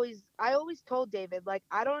I always told David, like,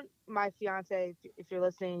 I don't my fiance, if you're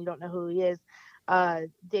listening, you don't know who he is.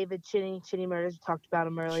 David Chinny Murders, we talked about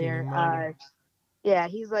him Chinny earlier. murder. Yeah,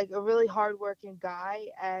 he's like a really hardworking guy.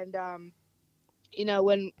 And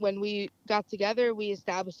when we got together, we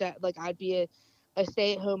established that like I'd be a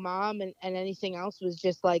stay-at-home mom, and anything else was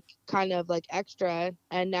just like kind of like extra.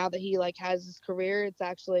 And now that he like has his career, it's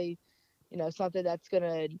actually something that's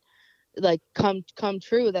gonna like come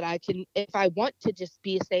true, that I can, if I want to just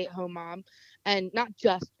be a stay-at-home mom, and not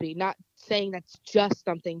saying that's just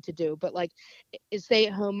something to do, but like a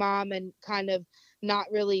stay-at-home mom, and kind of not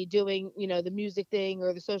really doing the music thing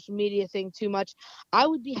or the social media thing too much, I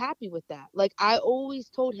would be happy with that. Like I always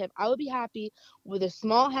told him, I would be happy with a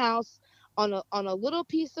small house on a little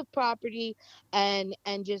piece of property, and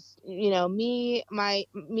just me and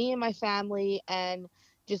my family, and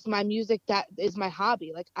just my music, that is my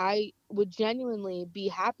hobby. Like I would genuinely be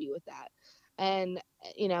happy with that. And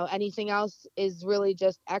anything else is really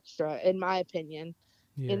just extra, in my opinion.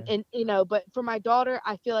 and, Yeah. and but for my daughter,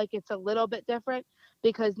 I feel like it's a little bit different,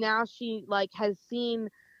 because now she like has seen,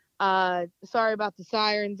 sorry about the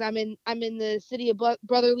sirens, I'm in the city of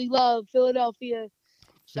brotherly love, Philadelphia.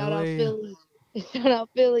 Shout out Philly. Philly. Shout out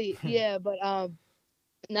Philly. Yeah, but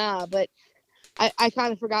nah, but I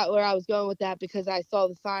kind of forgot where I was going with that, because I saw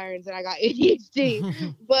the sirens and I got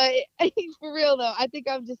ADHD. But for real though, I think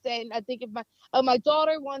I'm just saying. I think if my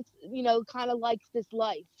daughter wants, kind of likes this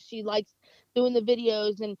life. She likes doing the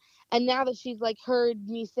videos, and now that she's like heard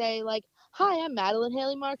me say like, "Hi, I'm Madeline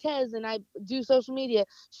Haley Marquez, and I do social media."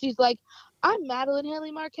 She's like, "I'm Madeline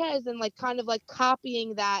Haley Marquez," and like kind of like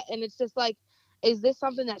copying that. And it's just like, is this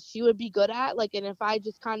something that she would be good at? Like, and if I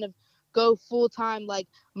just kind of go full time like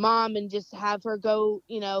mom, and just have her go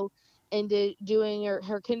into doing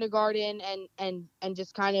her kindergarten, and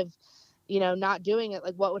just kind of not doing it,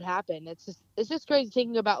 like what would happen? It's just crazy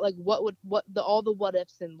thinking about like what the all the what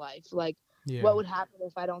ifs in life, like Yeah. what would happen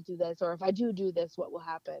if I don't do this, or if I do this, what will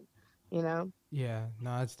happen, you know Yeah.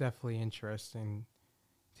 No, it's definitely interesting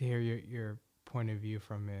to hear your point of view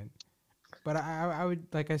from it. But I would,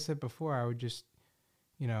 like I said before, I would just,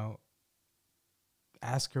 you know,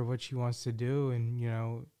 ask her what she wants to do.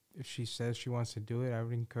 And, if she says she wants to do it, I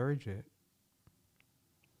would encourage it.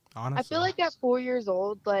 I feel Honestly. like at 4 years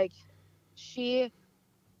old, like she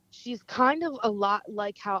she's kind of a lot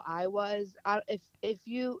like how I was. I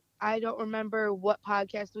don't remember what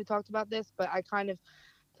podcast we talked about this, but I kind of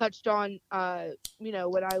touched on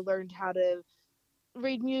when I learned how to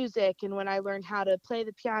read music, and when I learned how to play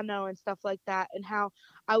the piano and stuff like that, and how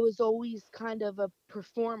I was always kind of a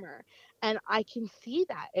performer. And I can see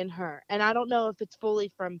that in her. And I don't know if it's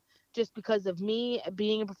fully from just because of me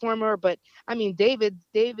being a performer, but I mean David's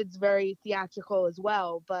very theatrical as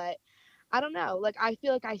well. But I don't know. Like I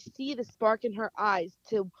feel like I see the spark in her eyes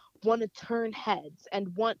to want to turn heads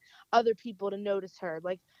and want other people to notice her.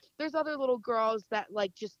 Like there's other little girls that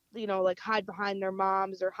like just like hide behind their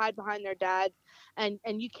moms or hide behind their dads, and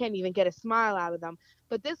you can't even get a smile out of them.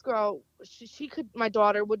 But this girl, she could, my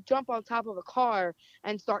daughter would jump on top of a car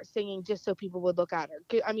and start singing just so people would look at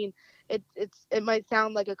her. I mean, it might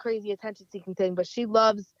sound like a crazy attention seeking thing, but she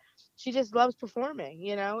just loves performing.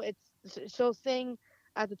 She'll sing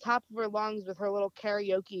at the top of her lungs with her little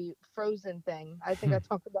karaoke Frozen thing. I think I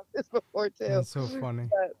talked about this before too. That's so funny.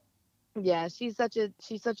 But yeah, she's such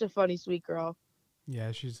a funny sweet girl.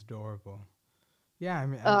 Yeah, she's adorable. Yeah, I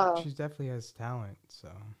mean, Oh, she definitely has talent.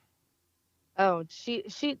 So oh, she.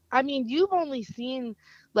 I mean, you've only seen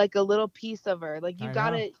like a little piece of her. Like you I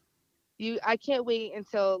got know. to I can't wait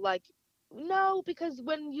until like, no, because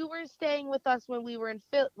when you were staying with us when we were in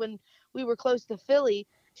when we were close to Philly,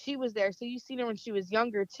 she was there. So you seen her when she was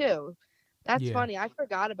younger too. That's Yeah. funny. I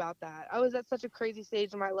forgot about that. I was at such a crazy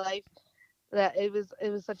stage in my life that it was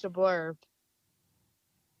such a blur.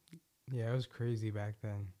 Yeah, it was crazy back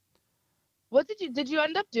then. What did you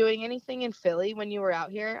end up doing anything in Philly when you were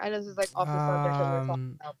out here? I know this is like off the subject that we were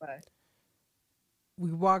talking about, but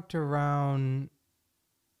We walked around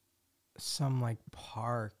some like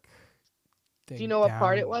park do you thing know what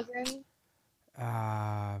part it down. was in?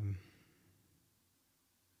 Um,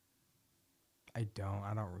 I don't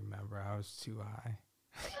remember. I was too high.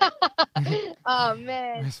 Oh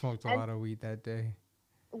man. I smoked a And lot of weed that day.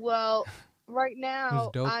 well, right It was now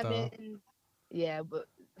dope I'm though. in yeah, but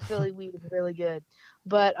Philly weed is really good.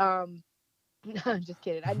 But no, I'm just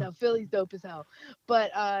kidding. I know Philly's dope as hell.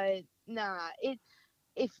 But nah,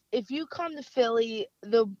 if you come to Philly,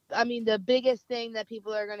 the biggest thing that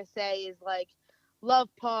people are gonna say is like Love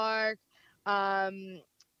Park, um,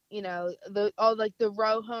 the all like the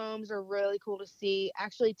row homes are really cool to see.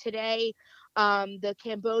 Actually today, the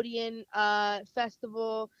Cambodian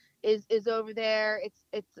festival is over there.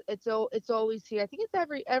 It's always here. I think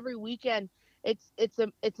it's every weekend.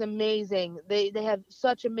 It's amazing. They have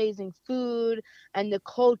such amazing food and the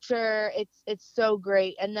culture. It's so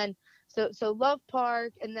great. And then so Love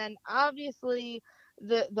Park, and then obviously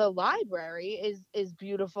the library is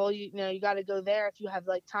beautiful. You know you got to go there if you have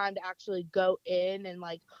like time to actually go in and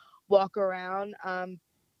like walk around.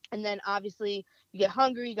 And then obviously you get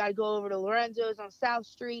hungry, you got to go over to Lorenzo's on South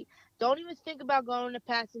Street. Don't even think about going to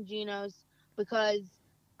Passangeno's because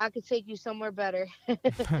I could take you somewhere better.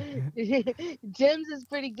 Jim's is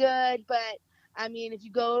pretty good, but I mean, if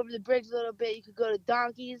you go over the bridge a little bit, you could go to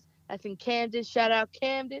Donkey's. That's in Camden. Shout out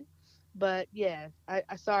Camden. But yeah, I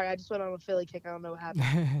sorry, I just went on a Philly kick. I don't know what happened.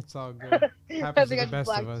 It's all good. I Happens to think the I just best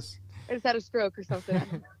of blacked. us. I just had a stroke or something. I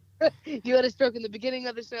don't know. You had a stroke in the beginning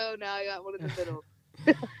of the show. Now I got one in the middle,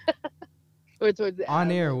 or towards the end. On I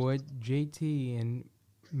don't air know. with JT and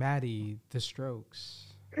Maddie, the Strokes.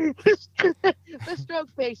 The stroke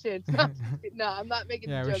patients. No, I'm not making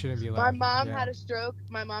the Yeah, we joke. shouldn't be My laughing. mom Yeah. had a stroke.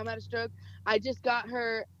 My mom had a stroke. I just got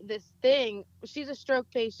her this thing. She's a stroke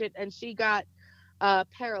patient, and she got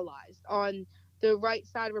paralyzed on the right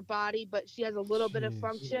side of her body, but she has a little bit of Jeez.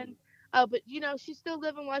 function. But she's still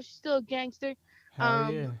living life. She's still a gangster. Hell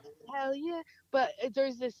Um, yeah. hell yeah. But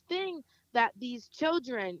there's this thing that these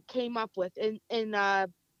children came up with in I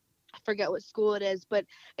forget what school it is, but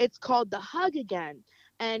it's called the Hug Again,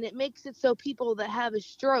 and it makes it so people that have a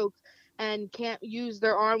stroke and can't use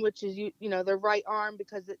their arm, which is their right arm,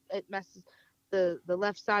 because it messes the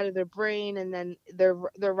left side of their brain, and then their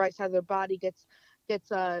right side of their body gets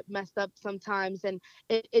messed up sometimes, and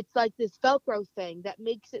it's like this velcro thing that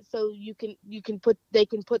makes it so they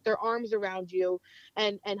can put their arms around you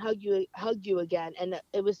and hug you again. And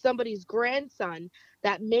it was somebody's grandson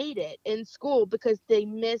that made it in school because they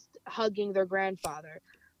missed hugging their grandfather.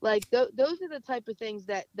 Like those are the type of things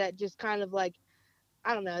that just kind of like,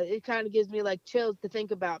 I don't know, it kind of gives me like chills to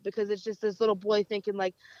think about, because it's just this little boy thinking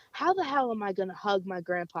like, how the hell am I going to hug my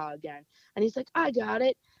grandpa again? And he's like, I got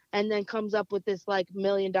it. And then comes up with this like $1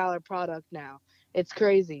 million product now. It's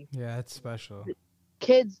crazy. Yeah, that's special.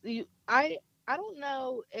 Kids, I don't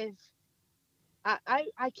know if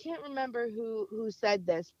I can't remember who said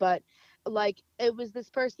this, but like it was this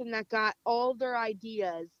person that got all their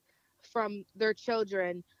ideas from their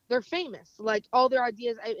children. They're famous, like all their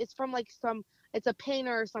ideas. It's from like it's a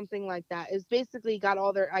painter or something like that. It's basically got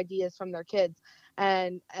all their ideas from their kids,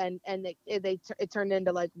 and it turned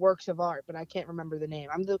into like works of art. But I can't remember the name.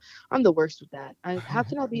 I'm the worst with that. How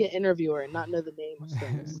can I be an interviewer and not know the name of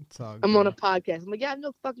things? It's all I'm on a good. podcast. I'm like, yeah, I have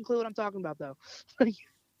no fucking clue what I'm talking about though.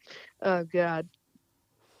 Oh god.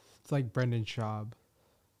 It's like Brendan Schaub.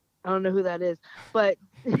 I don't know who that is, but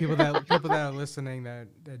People that are listening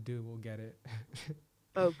that do will get it.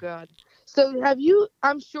 oh god. So have you?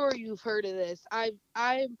 I'm sure you've heard of this.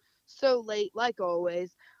 I'm so late, like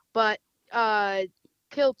always, but uh,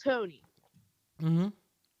 Kill Tony. Mm-hmm.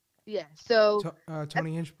 Yeah. So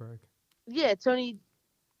Tony Hinchberg. yeah, Tony.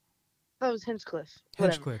 That was Hinchcliffe.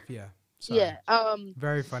 Whatever. Hinchcliffe, yeah. Sorry. Yeah.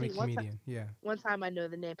 Very funny see, comedian. Yeah. one time I know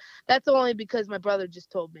the name. That's only because my brother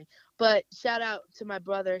just told me. But shout out to my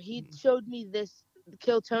brother. He showed me this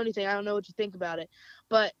Kill Tony thing. I don't know what you think about it,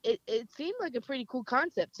 but it seemed like a pretty cool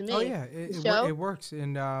concept to me. Oh yeah, show. it works.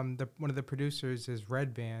 And one of the producers is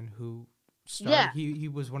Red Band, who started. Yeah. He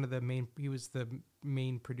was one of the main. He was the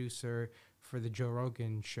main producer for the Joe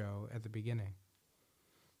Rogan show at the beginning.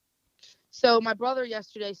 So my brother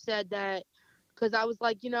yesterday said that, because I was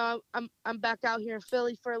like, I'm back out here in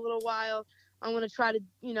Philly for a little while. I'm gonna try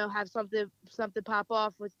to have something pop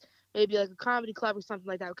off with maybe like a comedy club or something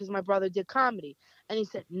like that, because my brother did comedy, and he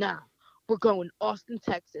said, nah, we're going to Austin,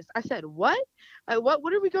 Texas. I said, what?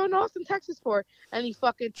 What are we going to Austin, Texas for? And he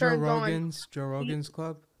fucking Joe turns Rogan's on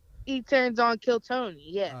Club. he turns on Kill Tony.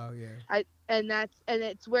 Yeah. Oh yeah. and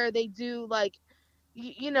it's where they do like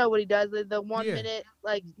you know what he does, the 1 minute,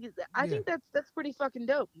 like I Yeah. think that's pretty fucking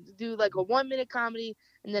dope. Do like a 1 minute comedy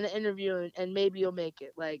and then an interview, and maybe you'll make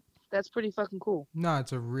it. Like that's pretty fucking cool. No,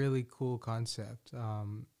 it's a really cool concept.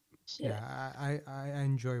 Shit. Yeah, I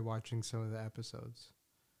enjoy watching some of the episodes.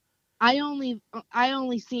 I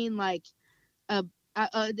only seen like a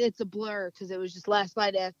it's a blur because it was just last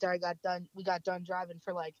night after we got done driving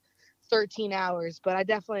for like 13 hours, but I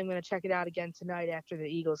definitely am going to check it out again tonight after the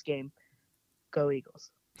Eagles game. Go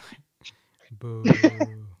Eagles. Boo.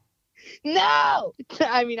 No.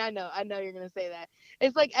 I mean, I know you're going to say that.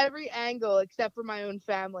 It's like every angle except for my own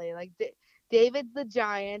family. Like David's the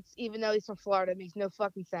Giants, even though he's from Florida, it makes no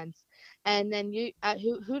fucking sense. And then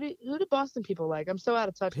who do Boston people like? I'm so out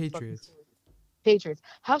of touch with fucking Patriots. sports. Patriots.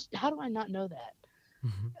 How do I not know that?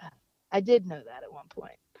 I did know that at one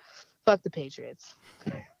point. Fuck the Patriots.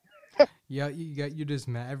 Yeah, you're just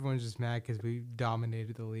mad. Everyone's just mad because we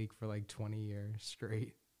dominated the league for like 20 years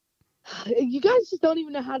straight. You guys just don't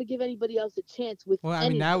even know how to give anybody else a chance with Well, I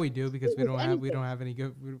mean now anything. we do because we With don't anything. have any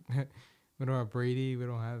good. We don't have Brady. We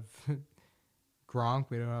don't have Gronk.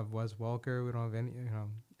 We don't have Wes Welker. We don't have any.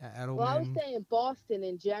 Well, I was Edelman. saying Boston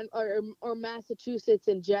in or Massachusetts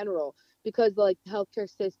in general, because like the healthcare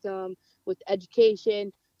system with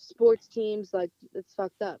education, sports teams, like it's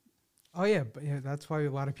fucked up. Oh yeah, but yeah, that's why a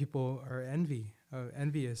lot of people are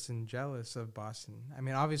envious and jealous of Boston. I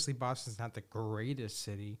mean, obviously Boston's not the greatest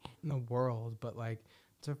city in the world, but like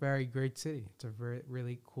it's a very great city. It's a very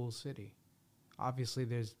really cool city. Obviously,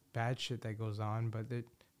 there's bad shit that goes on, but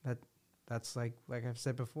that that's like I've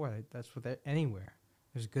said before. That's with anywhere.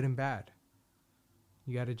 There's good and bad.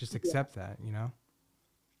 You got to just Yeah, accept that, you know.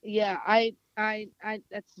 yeah, I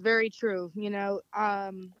that's very true.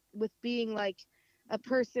 With being like a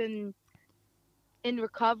person in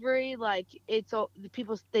recovery, like it's all the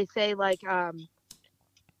people they say like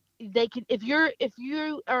they can if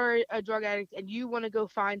you are a drug addict and you want to go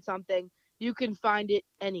find something, you can find it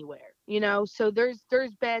anywhere, so there's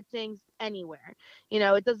bad things anywhere.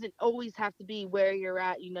 It doesn't always have to be where you're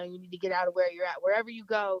at. You need to get out of where you're at. Wherever you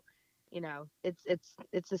go,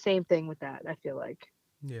 it's the same thing with that, I feel like.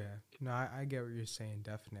 Yeah. No, I get what you're saying.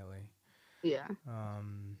 Definitely. Yeah.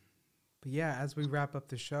 Um, but yeah, as we wrap up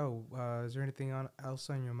the show, is there anything else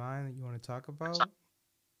on your mind that you want to talk about?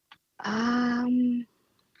 um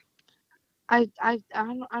I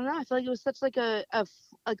don't know. I feel like it was such like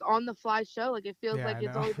like on the fly show. Like it feels Yeah, like I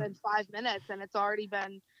it's know. only been 5 minutes and it's already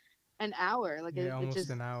been an hour. Like Yeah, it almost just,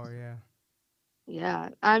 an hour. Yeah. yeah.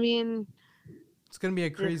 I mean, It's gonna be a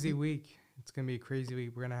yeah. crazy week. It's gonna be a crazy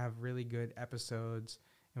week. We're gonna have really good episodes,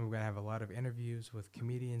 and we're gonna have a lot of interviews with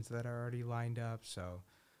comedians that are already lined up. So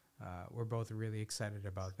we're both really excited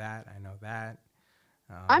about that. I know that.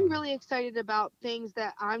 I'm Um, really excited about things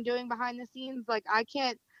that I'm doing behind the scenes. Like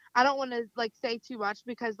I don't want to like say too much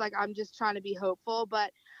because like I'm just trying to be hopeful,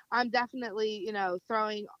 but I'm definitely,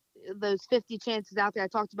 throwing those 50 chances out there I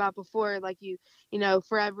talked about before. Like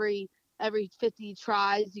for every 50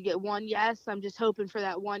 tries, you get one yes. I'm just hoping for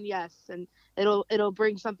that one yes, and it'll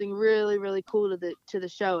bring something really, really cool to the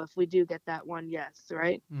show if we do get that one yes,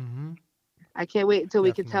 right? mm-hmm. I can't wait until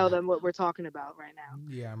we can tell Definitely. them what we're talking about right now.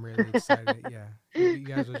 Yeah, I'm really excited. Yeah, you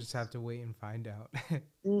guys will just have to wait and find out.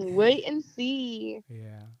 Wait and see.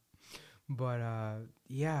 Yeah, but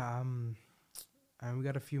yeah, and we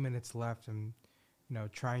got a few minutes left. I'm,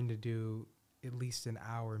 trying to do at least an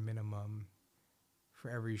hour minimum for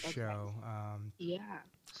every Okay. show. Yeah.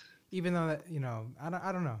 Even though that,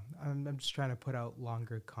 I don't know. I'm just trying to put out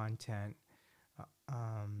longer content.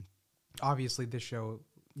 Um, Obviously, this show,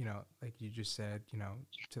 like you just said,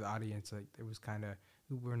 to the audience, like it was kind of,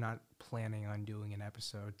 we're not planning on doing an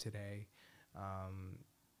episode today, um,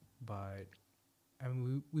 but I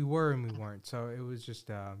mean, we were and we weren't. So it was just,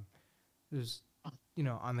 it was,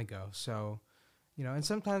 on the go. So, and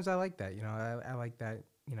sometimes I like that. I like that.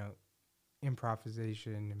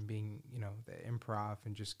 Improvisation and being, the improv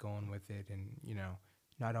and just going with it and,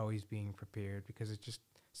 not always being prepared because it's just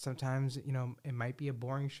sometimes, it might be a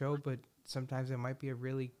boring show, but sometimes it might be a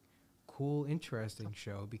really cool, interesting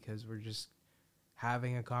show because we're just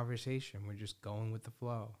having a conversation. We're just going with the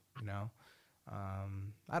flow, I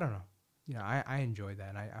don't know. I enjoy that.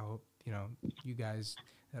 And I hope, you guys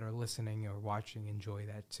that are listening or watching enjoy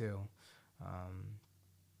that too. Um,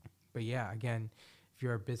 but yeah, again, if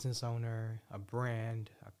you're a business owner, a brand,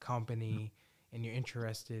 a company, and you're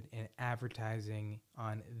interested in advertising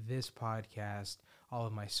on this podcast, all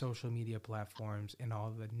of my social media platforms, and all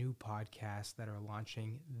of the new podcasts that are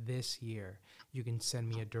launching this year, you can send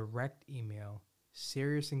me a direct email,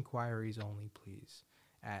 serious inquiries only, please,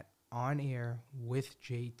 at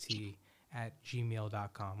onairwithjt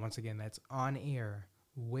onairwithjt@gmail.com. Once again, that's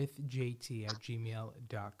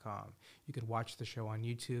onairwithjt@gmail.com. You can watch the show on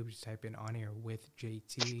YouTube. Just type in On Air with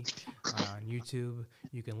JT on YouTube.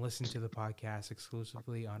 You can listen to the podcast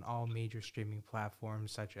exclusively on all major streaming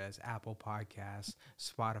platforms such as Apple Podcasts,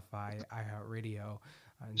 Spotify, iHeartRadio,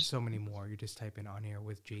 and so many more. You just type in On Air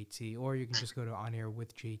with JT, or you can just go to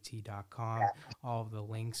onairwithjt.com. All of the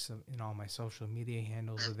links and all my social media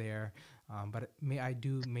handles are there. But I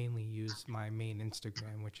do mainly use my main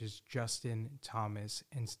Instagram, which is Justin Thomas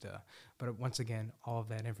Insta. But once again, all of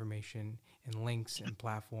that information and links and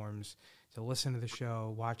platforms to listen to the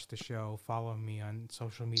show, watch the show, follow me on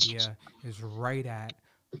social media is right at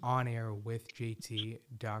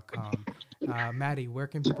onairwithjt.com. Maddie, where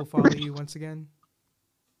can people follow you once again?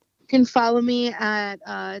 You can follow me at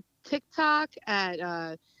TikTok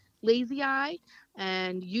at Lazy Eye,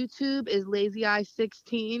 and YouTube is Lazy Eye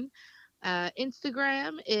 16.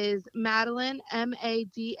 Instagram is Madeline MADALYNN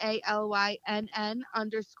 _Haley HALEY,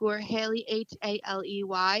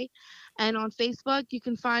 and on Facebook you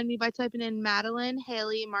can find me by typing in Madeline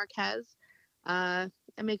Haley Marquez. I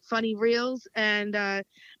make funny reels, and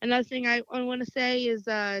another thing I want to say is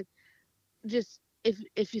just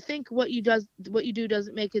if you think what you do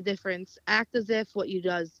doesn't make a difference, act as if what you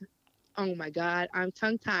does. Oh my God, I'm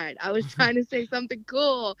tongue tied. I was trying to say something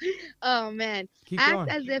cool. Oh man, Keep act going.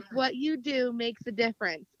 as if what you do makes a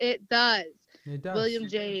difference. It does. It does. William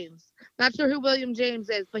James. Not sure who William James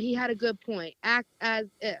is, but he had a good point. Act as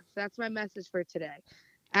if. That's my message for today.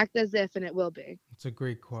 Act as if, and it will be. It's a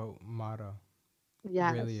great quote, motto.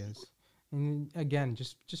 Yes. It really is. And again,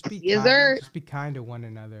 just be Yes, kind. sir. Just be kind to one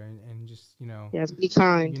another, and just Yes, be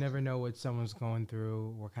kind. you never know what someone's going through,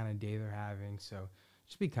 what kind of day they're having. So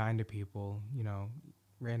just be kind to people,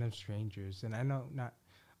 random strangers. And I know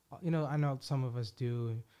I know some of us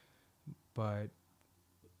do, but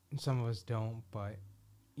some of us don't. But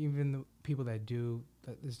even the people that do,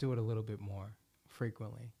 let's do it a little bit more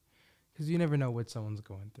frequently, because you never know what someone's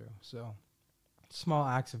going through. So small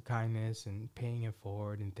acts of kindness and paying it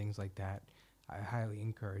forward and things like that, I highly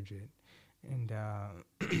encourage it. And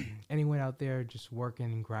anyone out there just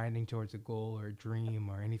working and grinding towards a goal or a dream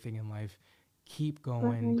or anything in life, keep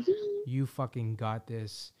going. You fucking got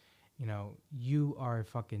this. You are a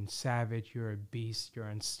fucking savage. You're a beast. You're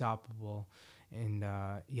unstoppable. And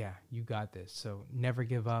yeah, you got this. So never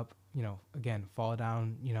give up. Again, fall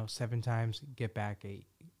down, 7 times, get back 8.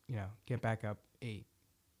 Get back up 8.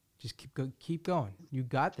 Just keep going. You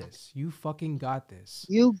got this. You fucking got this.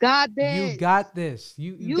 You got this. You got this.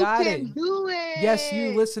 You got it. You can do it. Yes,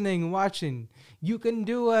 you listening, watching. You can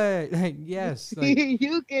do it. Yes.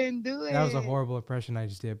 You can do it. That was a horrible impression I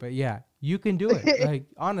just did. But yeah, you can do it.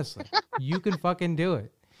 Honestly, you can fucking do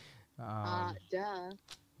it. Duh.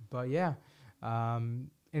 But yeah.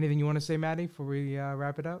 Anything you want to say, Maddie, before we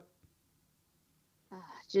wrap it up?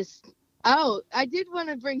 I did want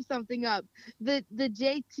to bring something up. The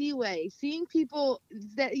JT way, seeing people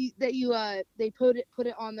that they put it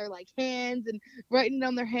on their hands and writing it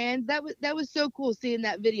on their hands. That was so cool seeing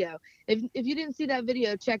that video. If you didn't see that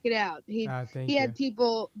video, check it out. He had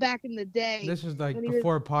people back in the day. This was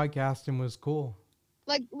before podcasting was cool.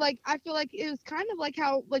 I feel like it was kind of like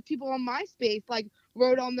how people on MySpace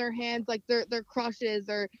wrote on their hands their crushes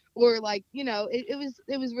or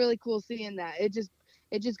it was really cool seeing that. It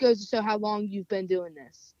just goes to show how long you've been doing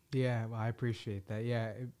this. Yeah, well, I appreciate that. Yeah,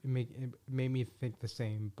 it made me think the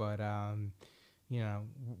same. But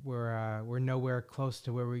we're nowhere close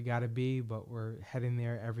to where we got to be, but we're heading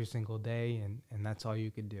there every single day, and that's all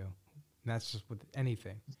you could do. And that's just with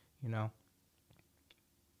anything,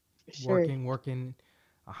 Sure. Working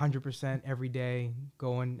 100% every day,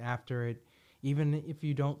 going after it, even if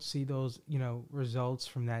you don't see those results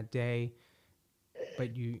from that day.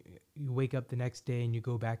 But you wake up the next day and you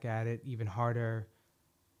go back at it even harder,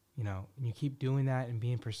 and you keep doing that and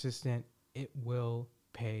being persistent, it will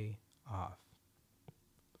pay off.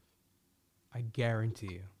 I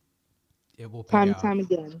guarantee you. It will pay off. Time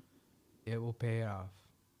again. It will pay off.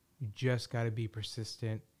 You just got to be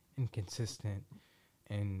persistent and consistent.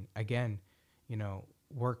 And again,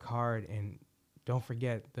 work hard, and don't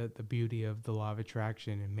forget the beauty of the law of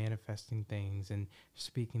attraction and manifesting things and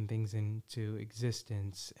speaking things into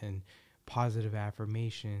existence and positive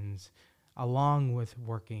affirmations, along with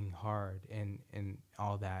working hard and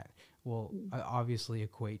all that will obviously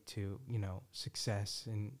equate to, success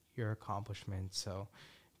and your accomplishments. So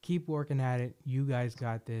keep working at it. You guys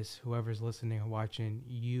got this. Whoever's listening or watching,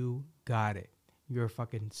 you got it. You're a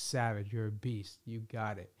fucking savage. You're a beast. You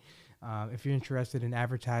got it. If you're interested in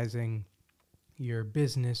advertising your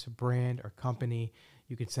business, brand, or company,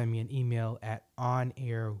 you can send me an email at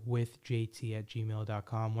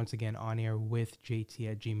OnAirWithJT@gmail.com. Once again,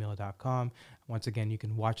 OnAirWithJT@gmail.com. Once again, you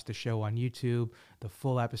can watch the show on YouTube, the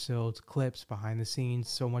full episodes, clips, behind the scenes,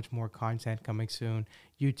 so much more content coming soon.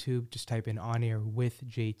 YouTube, just type in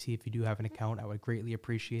OnAirWithJT. If you do have an account, I would greatly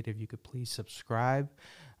appreciate it if you could please subscribe.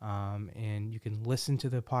 And you can listen to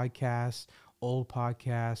the podcast, old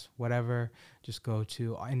podcasts, whatever. Just go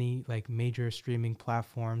to any like major streaming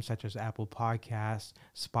platforms such as Apple Podcasts,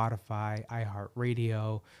 Spotify,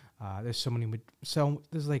 iHeartRadio. There's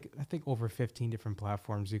there's like, I think over 15 different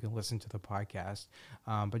platforms you can listen to the podcast.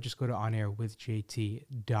 But just go to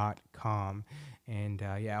OnAirWithJT.com. And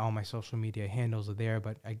all my social media handles are there.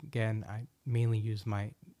 But again, I mainly use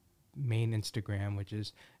my main Instagram, which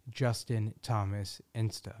is Justin Thomas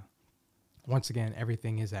Insta. Once again,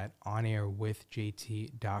 everything is at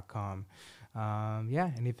OnAirWithJT.com.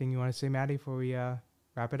 Anything you want to say, Maddie, before we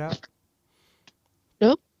wrap it up?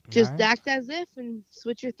 Nope. Just right. act as if and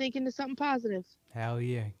switch your thinking to something positive. Hell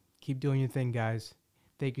yeah. Keep doing your thing, guys.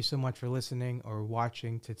 Thank you so much for listening or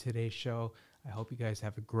watching to today's show. I hope you guys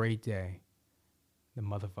have a great day. The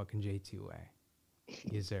motherfucking JT way.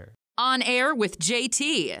 Yes, sir. On Air with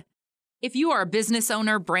JT. If you are a business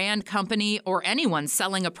owner, brand, company, or anyone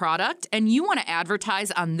selling a product and you want to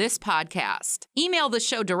advertise on this podcast, email the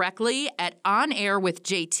show directly at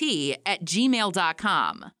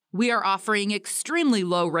OnAirWithJT@gmail.com. We are offering extremely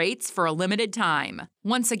low rates for a limited time.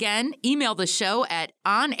 Once again, email the show at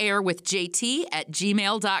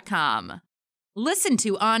OnAirWithJT@gmail.com. Listen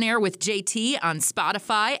to On Air with JT on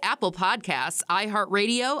Spotify, Apple Podcasts,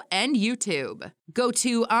 iHeartRadio, and YouTube. Go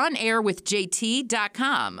to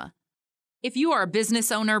OnAirWithJT.com. If you are a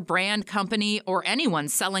business owner, brand, company, or anyone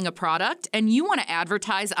selling a product and you want to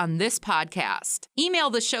advertise on this podcast, email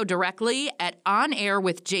the show directly at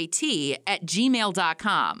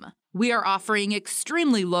OnAirWithJT@gmail.com. We are offering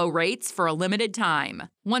extremely low rates for a limited time.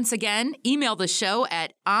 Once again, email the show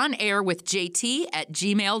at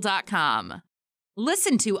OnAirWithJT@gmail.com.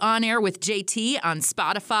 Listen to On Air with JT on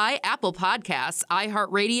Spotify, Apple Podcasts,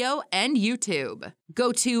 iHeartRadio, and YouTube.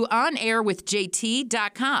 Go to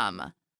OnAirWithJT.com.